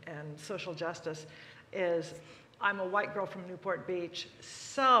and social justice is, I'm a white girl from Newport Beach,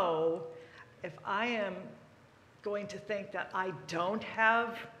 so if I am going to think that I don't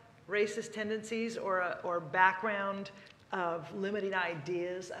have racist tendencies or background of limiting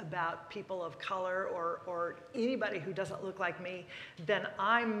ideas about people of color or anybody who doesn't look like me, then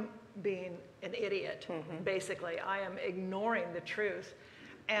I'm being an idiot, basically. I am ignoring the truth.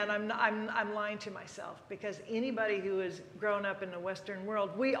 And I'm lying to myself, because anybody who has grown up in the Western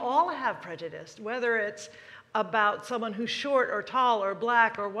world, we all have prejudice, whether it's about someone who's short or tall or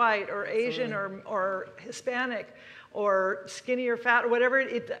black or white or Asian or Hispanic or skinny or fat or whatever.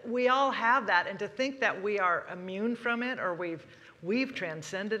 We all have that. And to think that we are immune from it or we've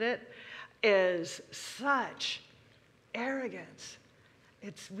transcended it is such arrogance.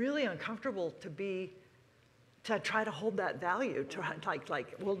 It's really uncomfortable to be to try to hold that value, to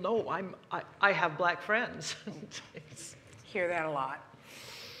like, well, no, I have black friends. Hear that a lot.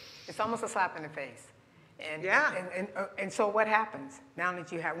 It's almost a slap in the face. And, yeah. And so what happens now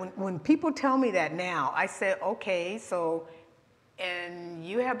that you have, when people tell me that now, I say, okay, so, and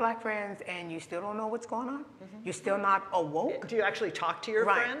you have black friends and you still don't know what's going on? Mm-hmm. You're still not awoke? Do you actually talk to your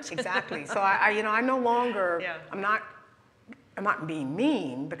friends? Right, exactly. So I no longer, yeah. I'm not being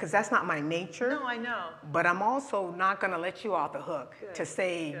mean because that's not my nature. No, I know. But I'm also not going to let you off the hook to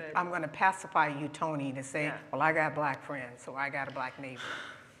say, I'm going to pacify you, Tony, to say, well, I got black friends, so I got a black neighbor.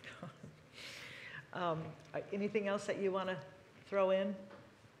 Anything else that you want to throw in?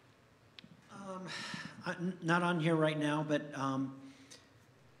 Not on here right now, but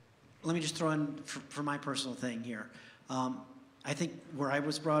let me just throw in for my personal thing here. I think where I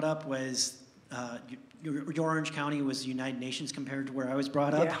was brought up was your Orange County was United Nations compared to where I was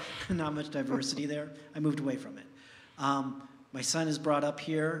brought up. Yeah. Not much diversity there. I moved away from it. My son is brought up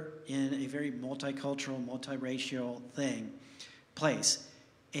here in a very multicultural, multiracial place.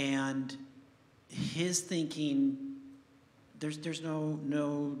 And his thinking, there's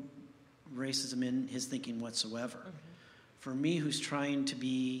no racism in his thinking whatsoever. Mm-hmm. For me, who's trying to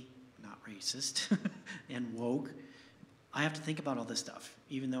be not racist and woke, I have to think about all this stuff.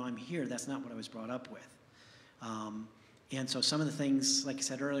 Even though I'm here, that's not what I was brought up with. And so some of the things, like I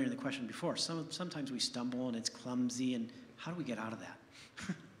said earlier in the question before, sometimes we stumble and it's clumsy, and how do we get out of that?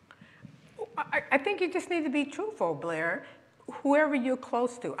 I think you just need to be truthful, Blair. Whoever you're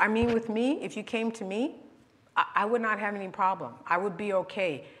close to. I mean, with me, if you came to me, I would not have any problem. I would be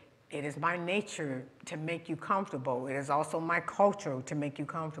okay. It is my nature to make you comfortable. It is also my culture to make you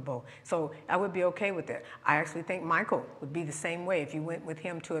comfortable. So I would be okay with it. I actually think Michael would be the same way if you went with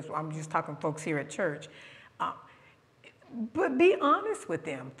him to, I'm just talking folks here at church. But be honest with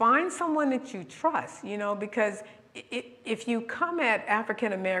them. Find someone that you trust, because if you come at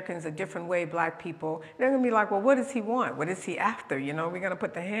African Americans a different way, black people, they're going to be like, well, what does he want? What is he after? We're going to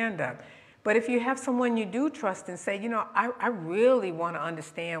put the hand up. But if you have someone you do trust and say, I really want to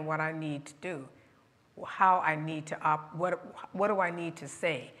understand what I need to do, how I need to what do I need to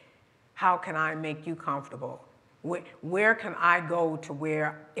say? How can I make you comfortable? Where can I go to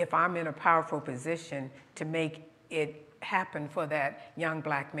where, if I'm in a powerful position, to make it happen for that young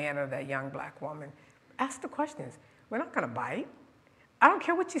black man or that young black woman? Ask the questions. We're not going to bite. I don't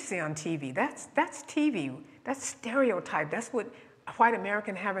care what you see on TV. That's TV. That's stereotype. That's what white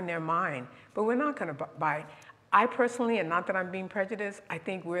Americans have in their mind. But we're not going to bite. I personally, and not that I'm being prejudiced, I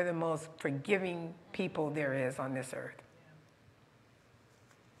think we're the most forgiving people there is on this earth.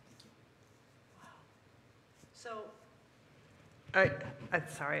 Wow. So, I'm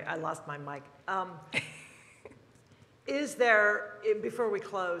sorry, I lost my mic. Is there, before we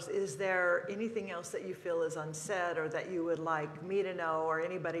close, is there anything else that you feel is unsaid or that you would like me to know or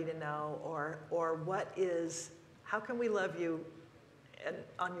anybody to know, or how can we love you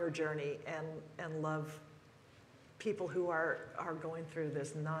on your journey and love people who are going through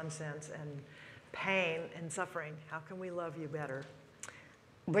this nonsense and pain and suffering? How can we love you better?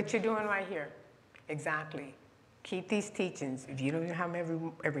 What you're doing right here, exactly. Keep these teachings. If you don't have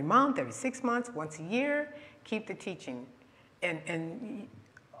them every month, every 6 months, once a year, keep the teaching. And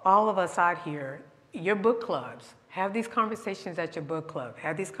all of us out here, your book clubs, have these conversations at your book club.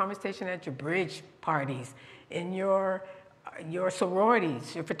 Have these conversations at your bridge parties, in your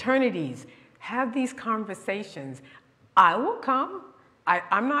sororities, your fraternities. Have these conversations. I will come.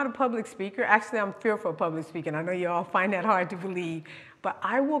 I'm not a public speaker. Actually, I'm fearful of public speaking. I know you all find that hard to believe. But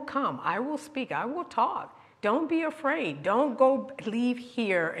I will come. I will speak. I will talk. Don't be afraid. Don't leave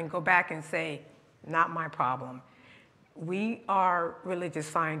here and go back and say, not my problem. We are religious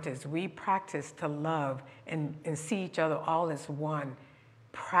scientists. We practice to love and see each other all as one.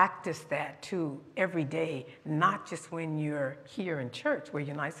 Practice that too every day, not just when you're here in church where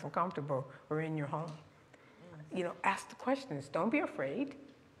you're nice and comfortable or in your home. Ask the questions. Don't be afraid.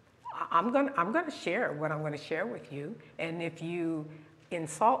 I'm gonna share what I'm going to share with you. And if you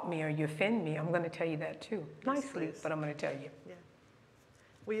insult me or you offend me, I'm going to tell you that too. Nicely, please. But I'm going to tell you. Yeah.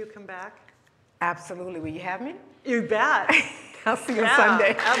 Will you come back? Absolutely. Will you have me? You bet. I'll see you on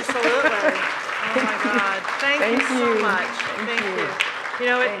Sunday. Absolutely. Oh my God. Thank you so much. Thank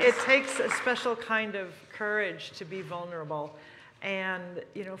you. It takes a special kind of courage to be vulnerable. And,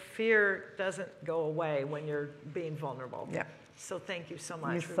 fear doesn't go away when you're being vulnerable. Yeah. So thank you so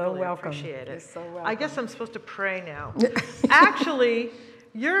much. You're so really welcome. Appreciate it. You're so welcome. I guess I'm supposed to pray now. Actually,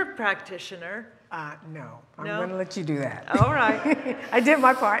 you're a practitioner. No. I'm going to let you do that. All right. I did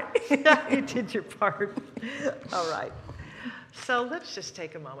my part. You did your part. All right. So let's just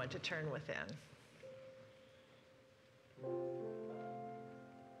take a moment to turn within.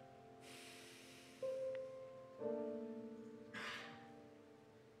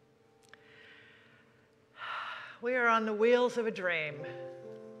 We are on the wheels of a dream.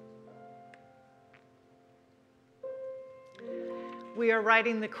 We are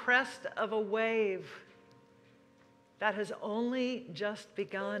riding the crest of a wave that has only just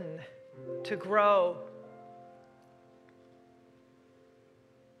begun to grow.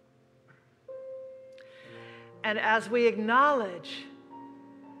 And as we acknowledge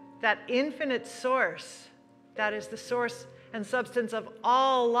that infinite source, that is the source and substance of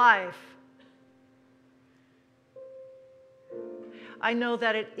all life, I know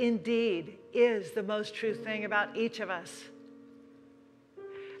that it indeed is the most true thing about each of us.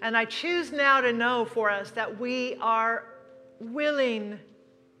 And I choose now to know for us that we are willing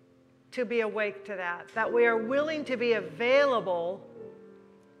to be awake to that we are willing to be available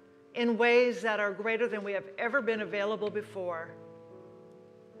in ways that are greater than we have ever been available before.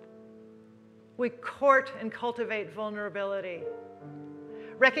 We court and cultivate vulnerability,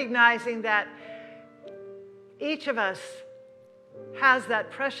 recognizing that each of us has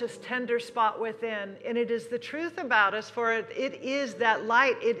that precious, tender spot within, and it is the truth about us, for it is that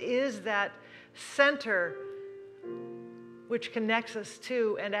light, it is that center which connects us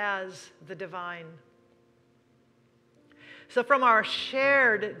to and as the divine. So from our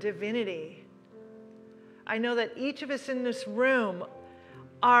shared divinity, I know that each of us in this room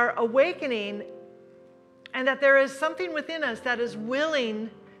are awakening, and that there is something within us that is willing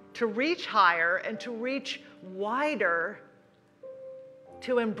to reach higher and to reach wider,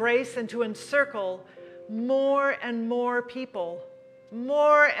 to embrace and to encircle more and more people,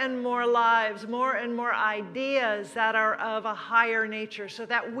 more and more lives, more and more ideas that are of a higher nature, so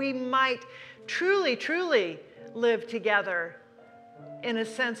that we might truly, truly live together in a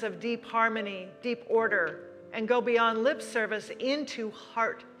sense of deep harmony, deep order, and go beyond lip service into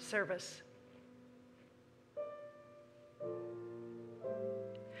heart service.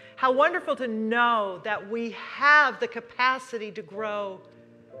 How wonderful to know that we have the capacity to grow,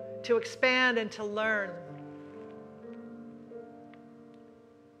 to expand, and to learn.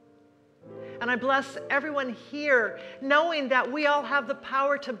 And I bless everyone here, knowing that we all have the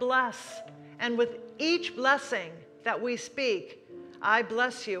power to bless. And with each blessing that we speak, I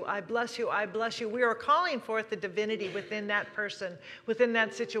bless you, I bless you, I bless you. We are calling forth the divinity within that person, within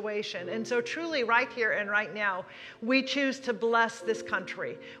that situation. And so truly right here and right now, we choose to bless this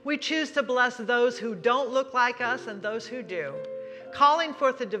country. We choose to bless those who don't look like us and those who do. Calling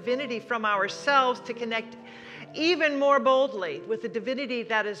forth the divinity from ourselves to connect even more boldly with the divinity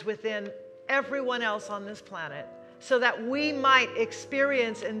that is within everyone else on this planet, so that we might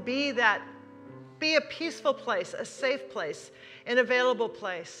experience and be a peaceful place, a safe place, an available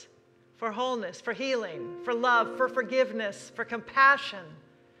place for wholeness, for healing, for love, for forgiveness, for compassion,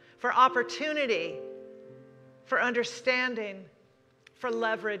 for opportunity, for understanding, for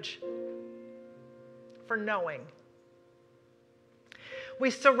leverage, for knowing.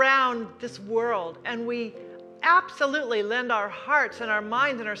 We surround this world, and we absolutely lend our hearts and our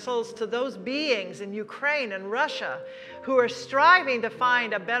minds and our souls to those beings in Ukraine and Russia who are striving to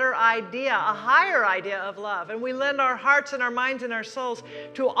find a better idea, a higher idea of love. And we lend our hearts and our minds and our souls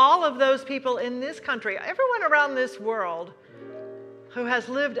to all of those people in this country, everyone around this world who has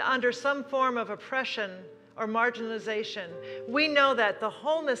lived under some form of oppression or marginalization. We know that the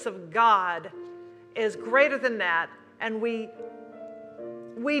wholeness of God is greater than that, and we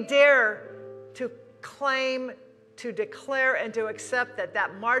dare to claim, to declare, and to accept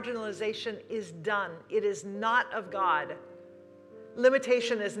that marginalization is done. It is not of God.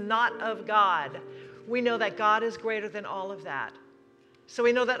 Limitation is not of God. We know that God is greater than all of that. So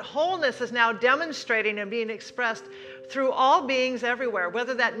we know that wholeness is now demonstrating and being expressed through all beings everywhere,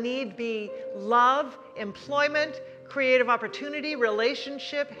 whether that need be love, employment, creative opportunity,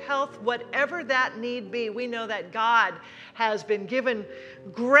 relationship, health, whatever that need be. We know that God has been given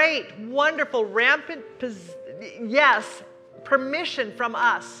great, wonderful, rampant, permission from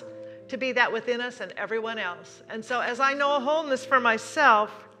us to be that within us and everyone else. And so as I know a wholeness for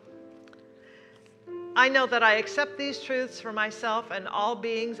myself, I know that I accept these truths for myself and all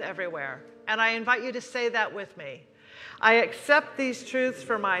beings everywhere. And I invite you to say that with me. I accept these truths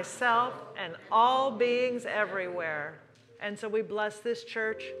for myself and all beings everywhere. And so we bless this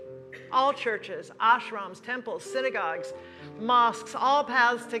church, all churches, ashrams, temples, synagogues, mosques, all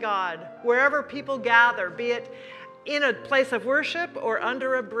paths to God, wherever people gather, be it in a place of worship or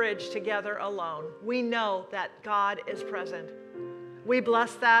under a bridge together alone. We know that God is present. We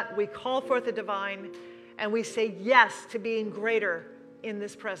bless that, we call forth the divine, and we say yes to being greater in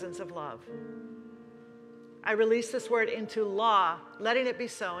this presence of love. I release this word into law, letting it be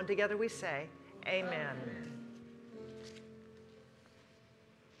so. And together we say, amen.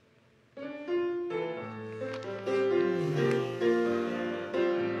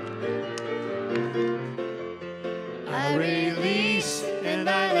 I release and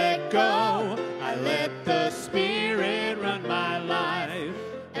I let go. I let the Spirit run my life,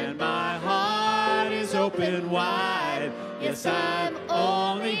 and my heart is open wide. Yes, I'm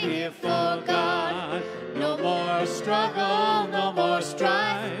only here for God. No more struggle, no more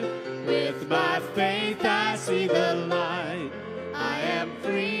strife. With my faith I see the light. I am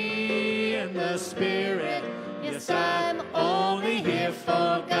free in the Spirit. Yes, I'm only here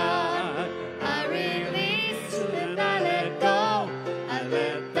for God. I release and I let go. I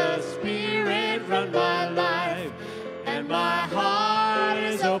let the Spirit run my life, and my heart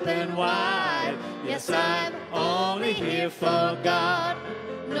is open wide. Yes, I'm only here for God.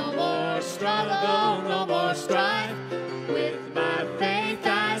 No more struggle, no more strife. With my faith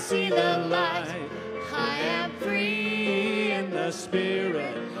I see the light. I am free in the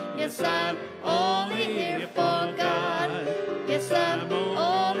Spirit. Yes, I'm only here for God. Yes, I'm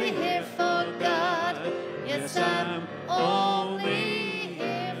only here for God. Yes, I'm only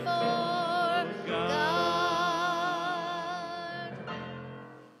here for God.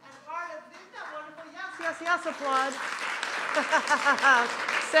 And part of, isn't that wonderful? Yes, yes, yes, applaud.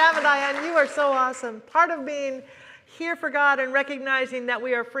 Sam and Diane, you are so awesome. Part of being here for God and recognizing that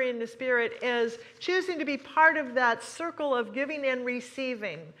we are free in the Spirit is choosing to be part of that circle of giving and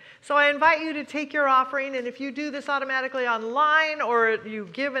receiving. So I invite you to take your offering, and if you do this automatically online or you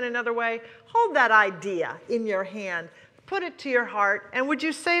give in another way, hold that idea in your hand. Put it to your heart, and would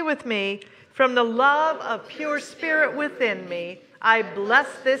you say with me, from the love of pure Spirit within me, I bless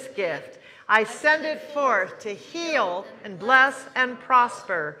this gift. I send it forth to heal and bless and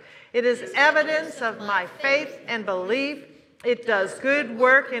prosper. It is evidence of my faith and belief. It does good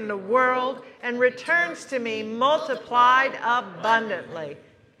work in the world and returns to me multiplied abundantly.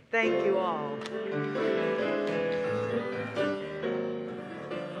 Thank you all.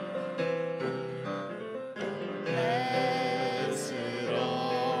 Blessed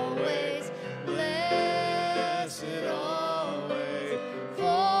always, blessed always,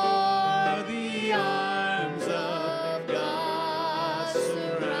 for the arms of God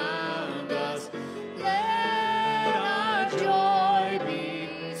surround us. Let our joy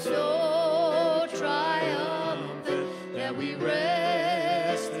be so triumphant that we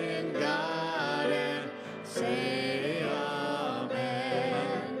rest in God and say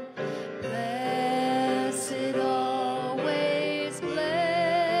amen. Blessed always,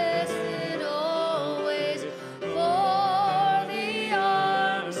 for the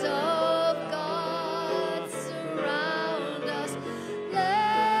arms of God surround us.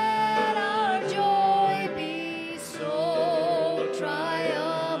 Let our joy be so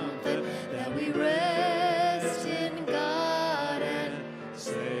triumphant that we rest in God and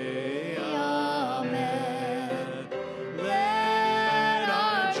say amen. Let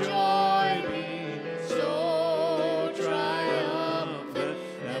our joy be so triumphant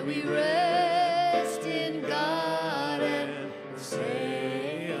that we rest in God and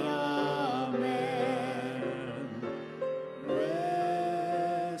say amen.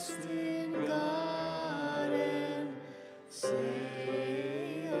 Rest in God and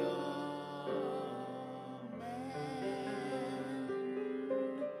say amen.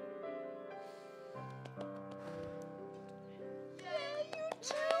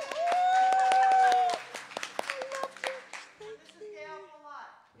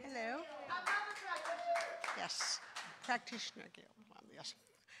 Hello. Yes, practitioner Gail. Yes.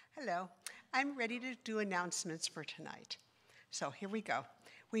 Hello. I'm ready to do announcements for tonight. So here we go.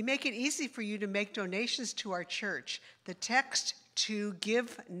 We make it easy for you to make donations to our church. The text to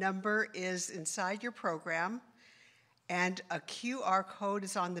give number is inside your program, and a QR code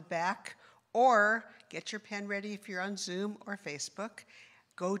is on the back, or get your pen ready if you're on Zoom or Facebook.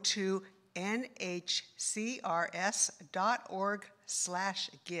 Go to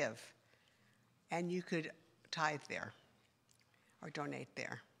nhcrs.org/give, and you could tithe there or donate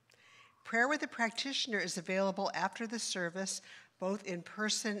there. Prayer with a practitioner is available after the service, both in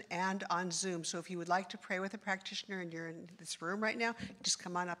person and on Zoom. So if you would like to pray with a practitioner and you're in this room right now, just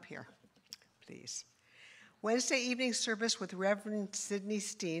come on up here, please. Wednesday evening service with Reverend Sidney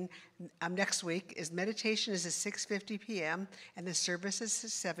Steen next week is meditation is at 6:50 p.m. and the service is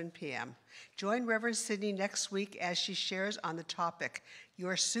at 7 p.m. Join Reverend Sidney next week as she shares on the topic,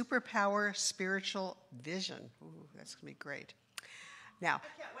 Your Superpower Spiritual Vision. Ooh, that's going to be great. Now, I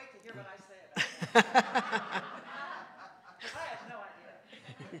can't wait to hear what I say about it. I have no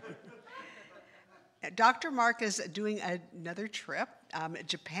idea. Dr. Mark is doing another trip,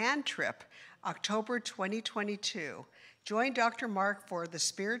 Japan trip, October 2022. Join Dr. Mark for the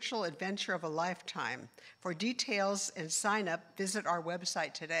spiritual adventure of a lifetime. For details and sign up, visit our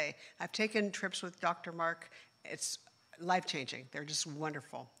website today. I've taken trips with Dr. Mark. It's life-changing. They're just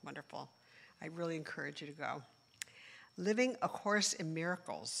wonderful, wonderful. I really encourage you to go. Living A Course in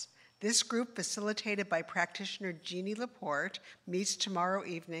Miracles. This group, facilitated by practitioner Jeannie Laporte, meets tomorrow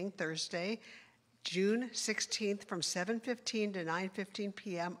evening, Thursday, June 16th from 7:15 to 9:15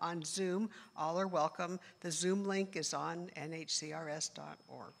 p.m. on Zoom. All are welcome. The Zoom link is on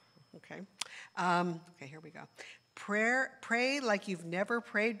NHCRS.org. Okay? Okay, here we go. Pray like you've never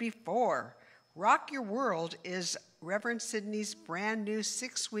prayed before. Rock Your World is Reverend Sidney's brand new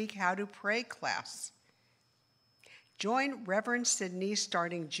 6-week How to Pray class. Join Reverend Sidney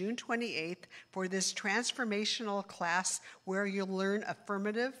starting June 28th for this transformational class where you'll learn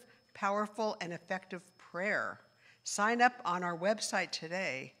affirmative, powerful, and effective prayer. Sign up on our website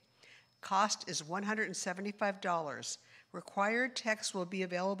today. Cost is $175. Required text will be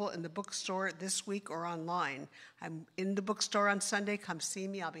available in the bookstore this week or online. I'm in the bookstore on Sunday. Come see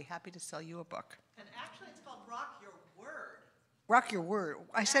me. I'll be happy to sell you a book. And actually, it's called Rock Your Word. Rock Your Word.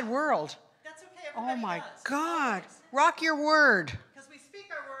 I said world. That's okay. Oh my does. God. Rock your word. Because we speak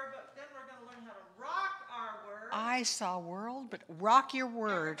our word, but then we're going to learn how to rock our word. I saw world, but rock your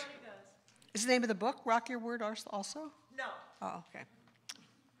word. Everybody does. Is the name of the book Rock Your Word also? No. Oh, okay.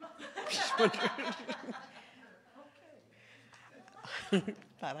 Just wondering.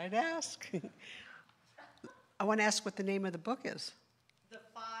 Thought I'd ask. I want to ask what the name of the book is. The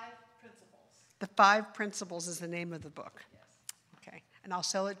 5 Principles. The 5 Principles is the name of the book. Yes. Okay. And I'll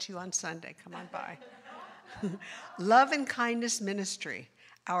sell it to you on Sunday. Come on by. Love and Kindness Ministry.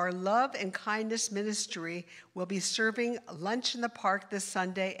 Our Love and Kindness Ministry will be serving lunch in the park this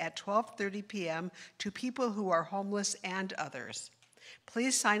Sunday at 12:30 p.m. to people who are homeless and others.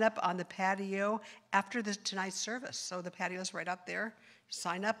 Please sign up on the patio after tonight's service. So the patio is right up there.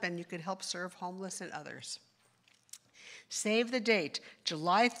 Sign up and you can help serve homeless and others. Save the date.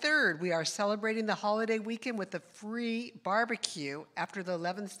 July 3rd, we are celebrating the holiday weekend with a free barbecue after the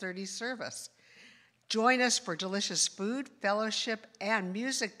 11:30 service. Join us for delicious food, fellowship, and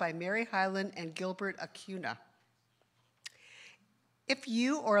music by Mary Hyland and Gilbert Acuna. If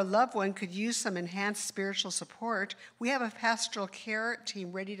you or a loved one could use some enhanced spiritual support, we have a pastoral care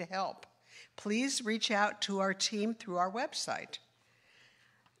team ready to help. Please reach out to our team through our website.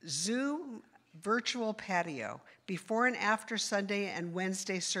 Zoom virtual patio, before and after Sunday and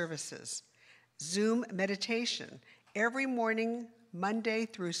Wednesday services. Zoom meditation, every morning, Monday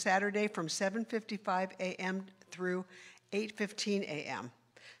through Saturday from 7:55 a.m. through 8:15 a.m.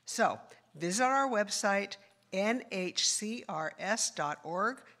 So visit our website, NHCRS.org,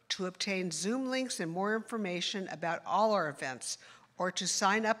 to obtain Zoom links and more information about all our events, or to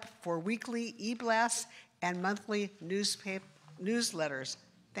sign up for weekly e-blasts and monthly newsletters.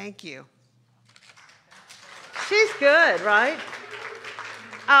 Thank you. She's good, right?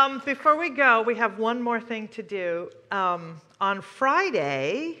 Before we go, we have one more thing to do. On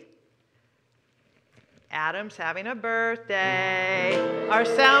Friday, Adam's having a birthday. Our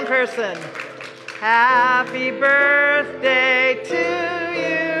sound person. Happy birthday to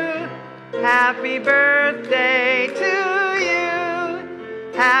you. Happy birthday to you.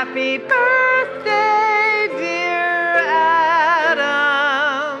 Happy birthday, dear Adam.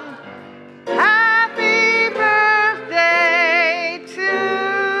 Happy birthday to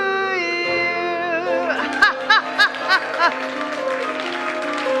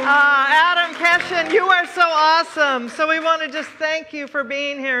Adam Keshen, you are so awesome. So we want to just thank you for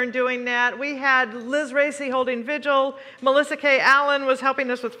being here and doing that. We had Liz Racy holding vigil. Melissa K. Allen was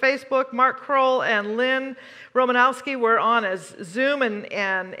helping us with Facebook. Mark Kroll and Lynn Romanowski were on as Zoom and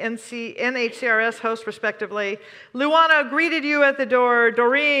NHCRS host, respectively. Luana greeted you at the door.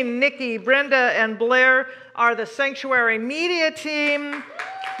 Doreen, Nikki, Brenda, and Blair are the Sanctuary Media team.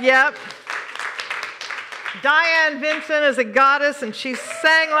 Yep. Diane Vincent is a goddess, and she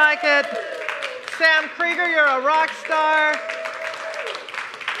sang like it. Sam Krieger, you're a rock star.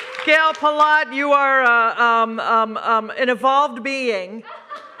 Gail Palat, you are an evolved being,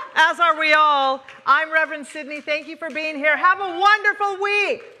 as are we all. I'm Reverend Sidney. Thank you for being here. Have a wonderful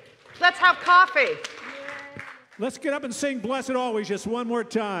week. Let's have coffee. Let's get up and sing Blessed Always just one more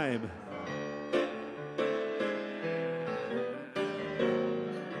time.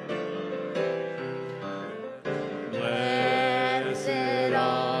 Blessed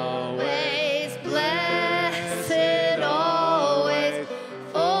always, blessed always,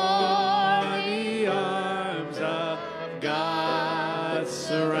 for The arms of God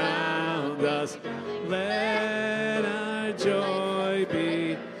surround us. Let our joy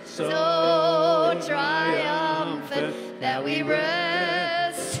be so triumphant that we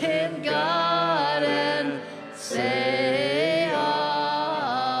rest in God.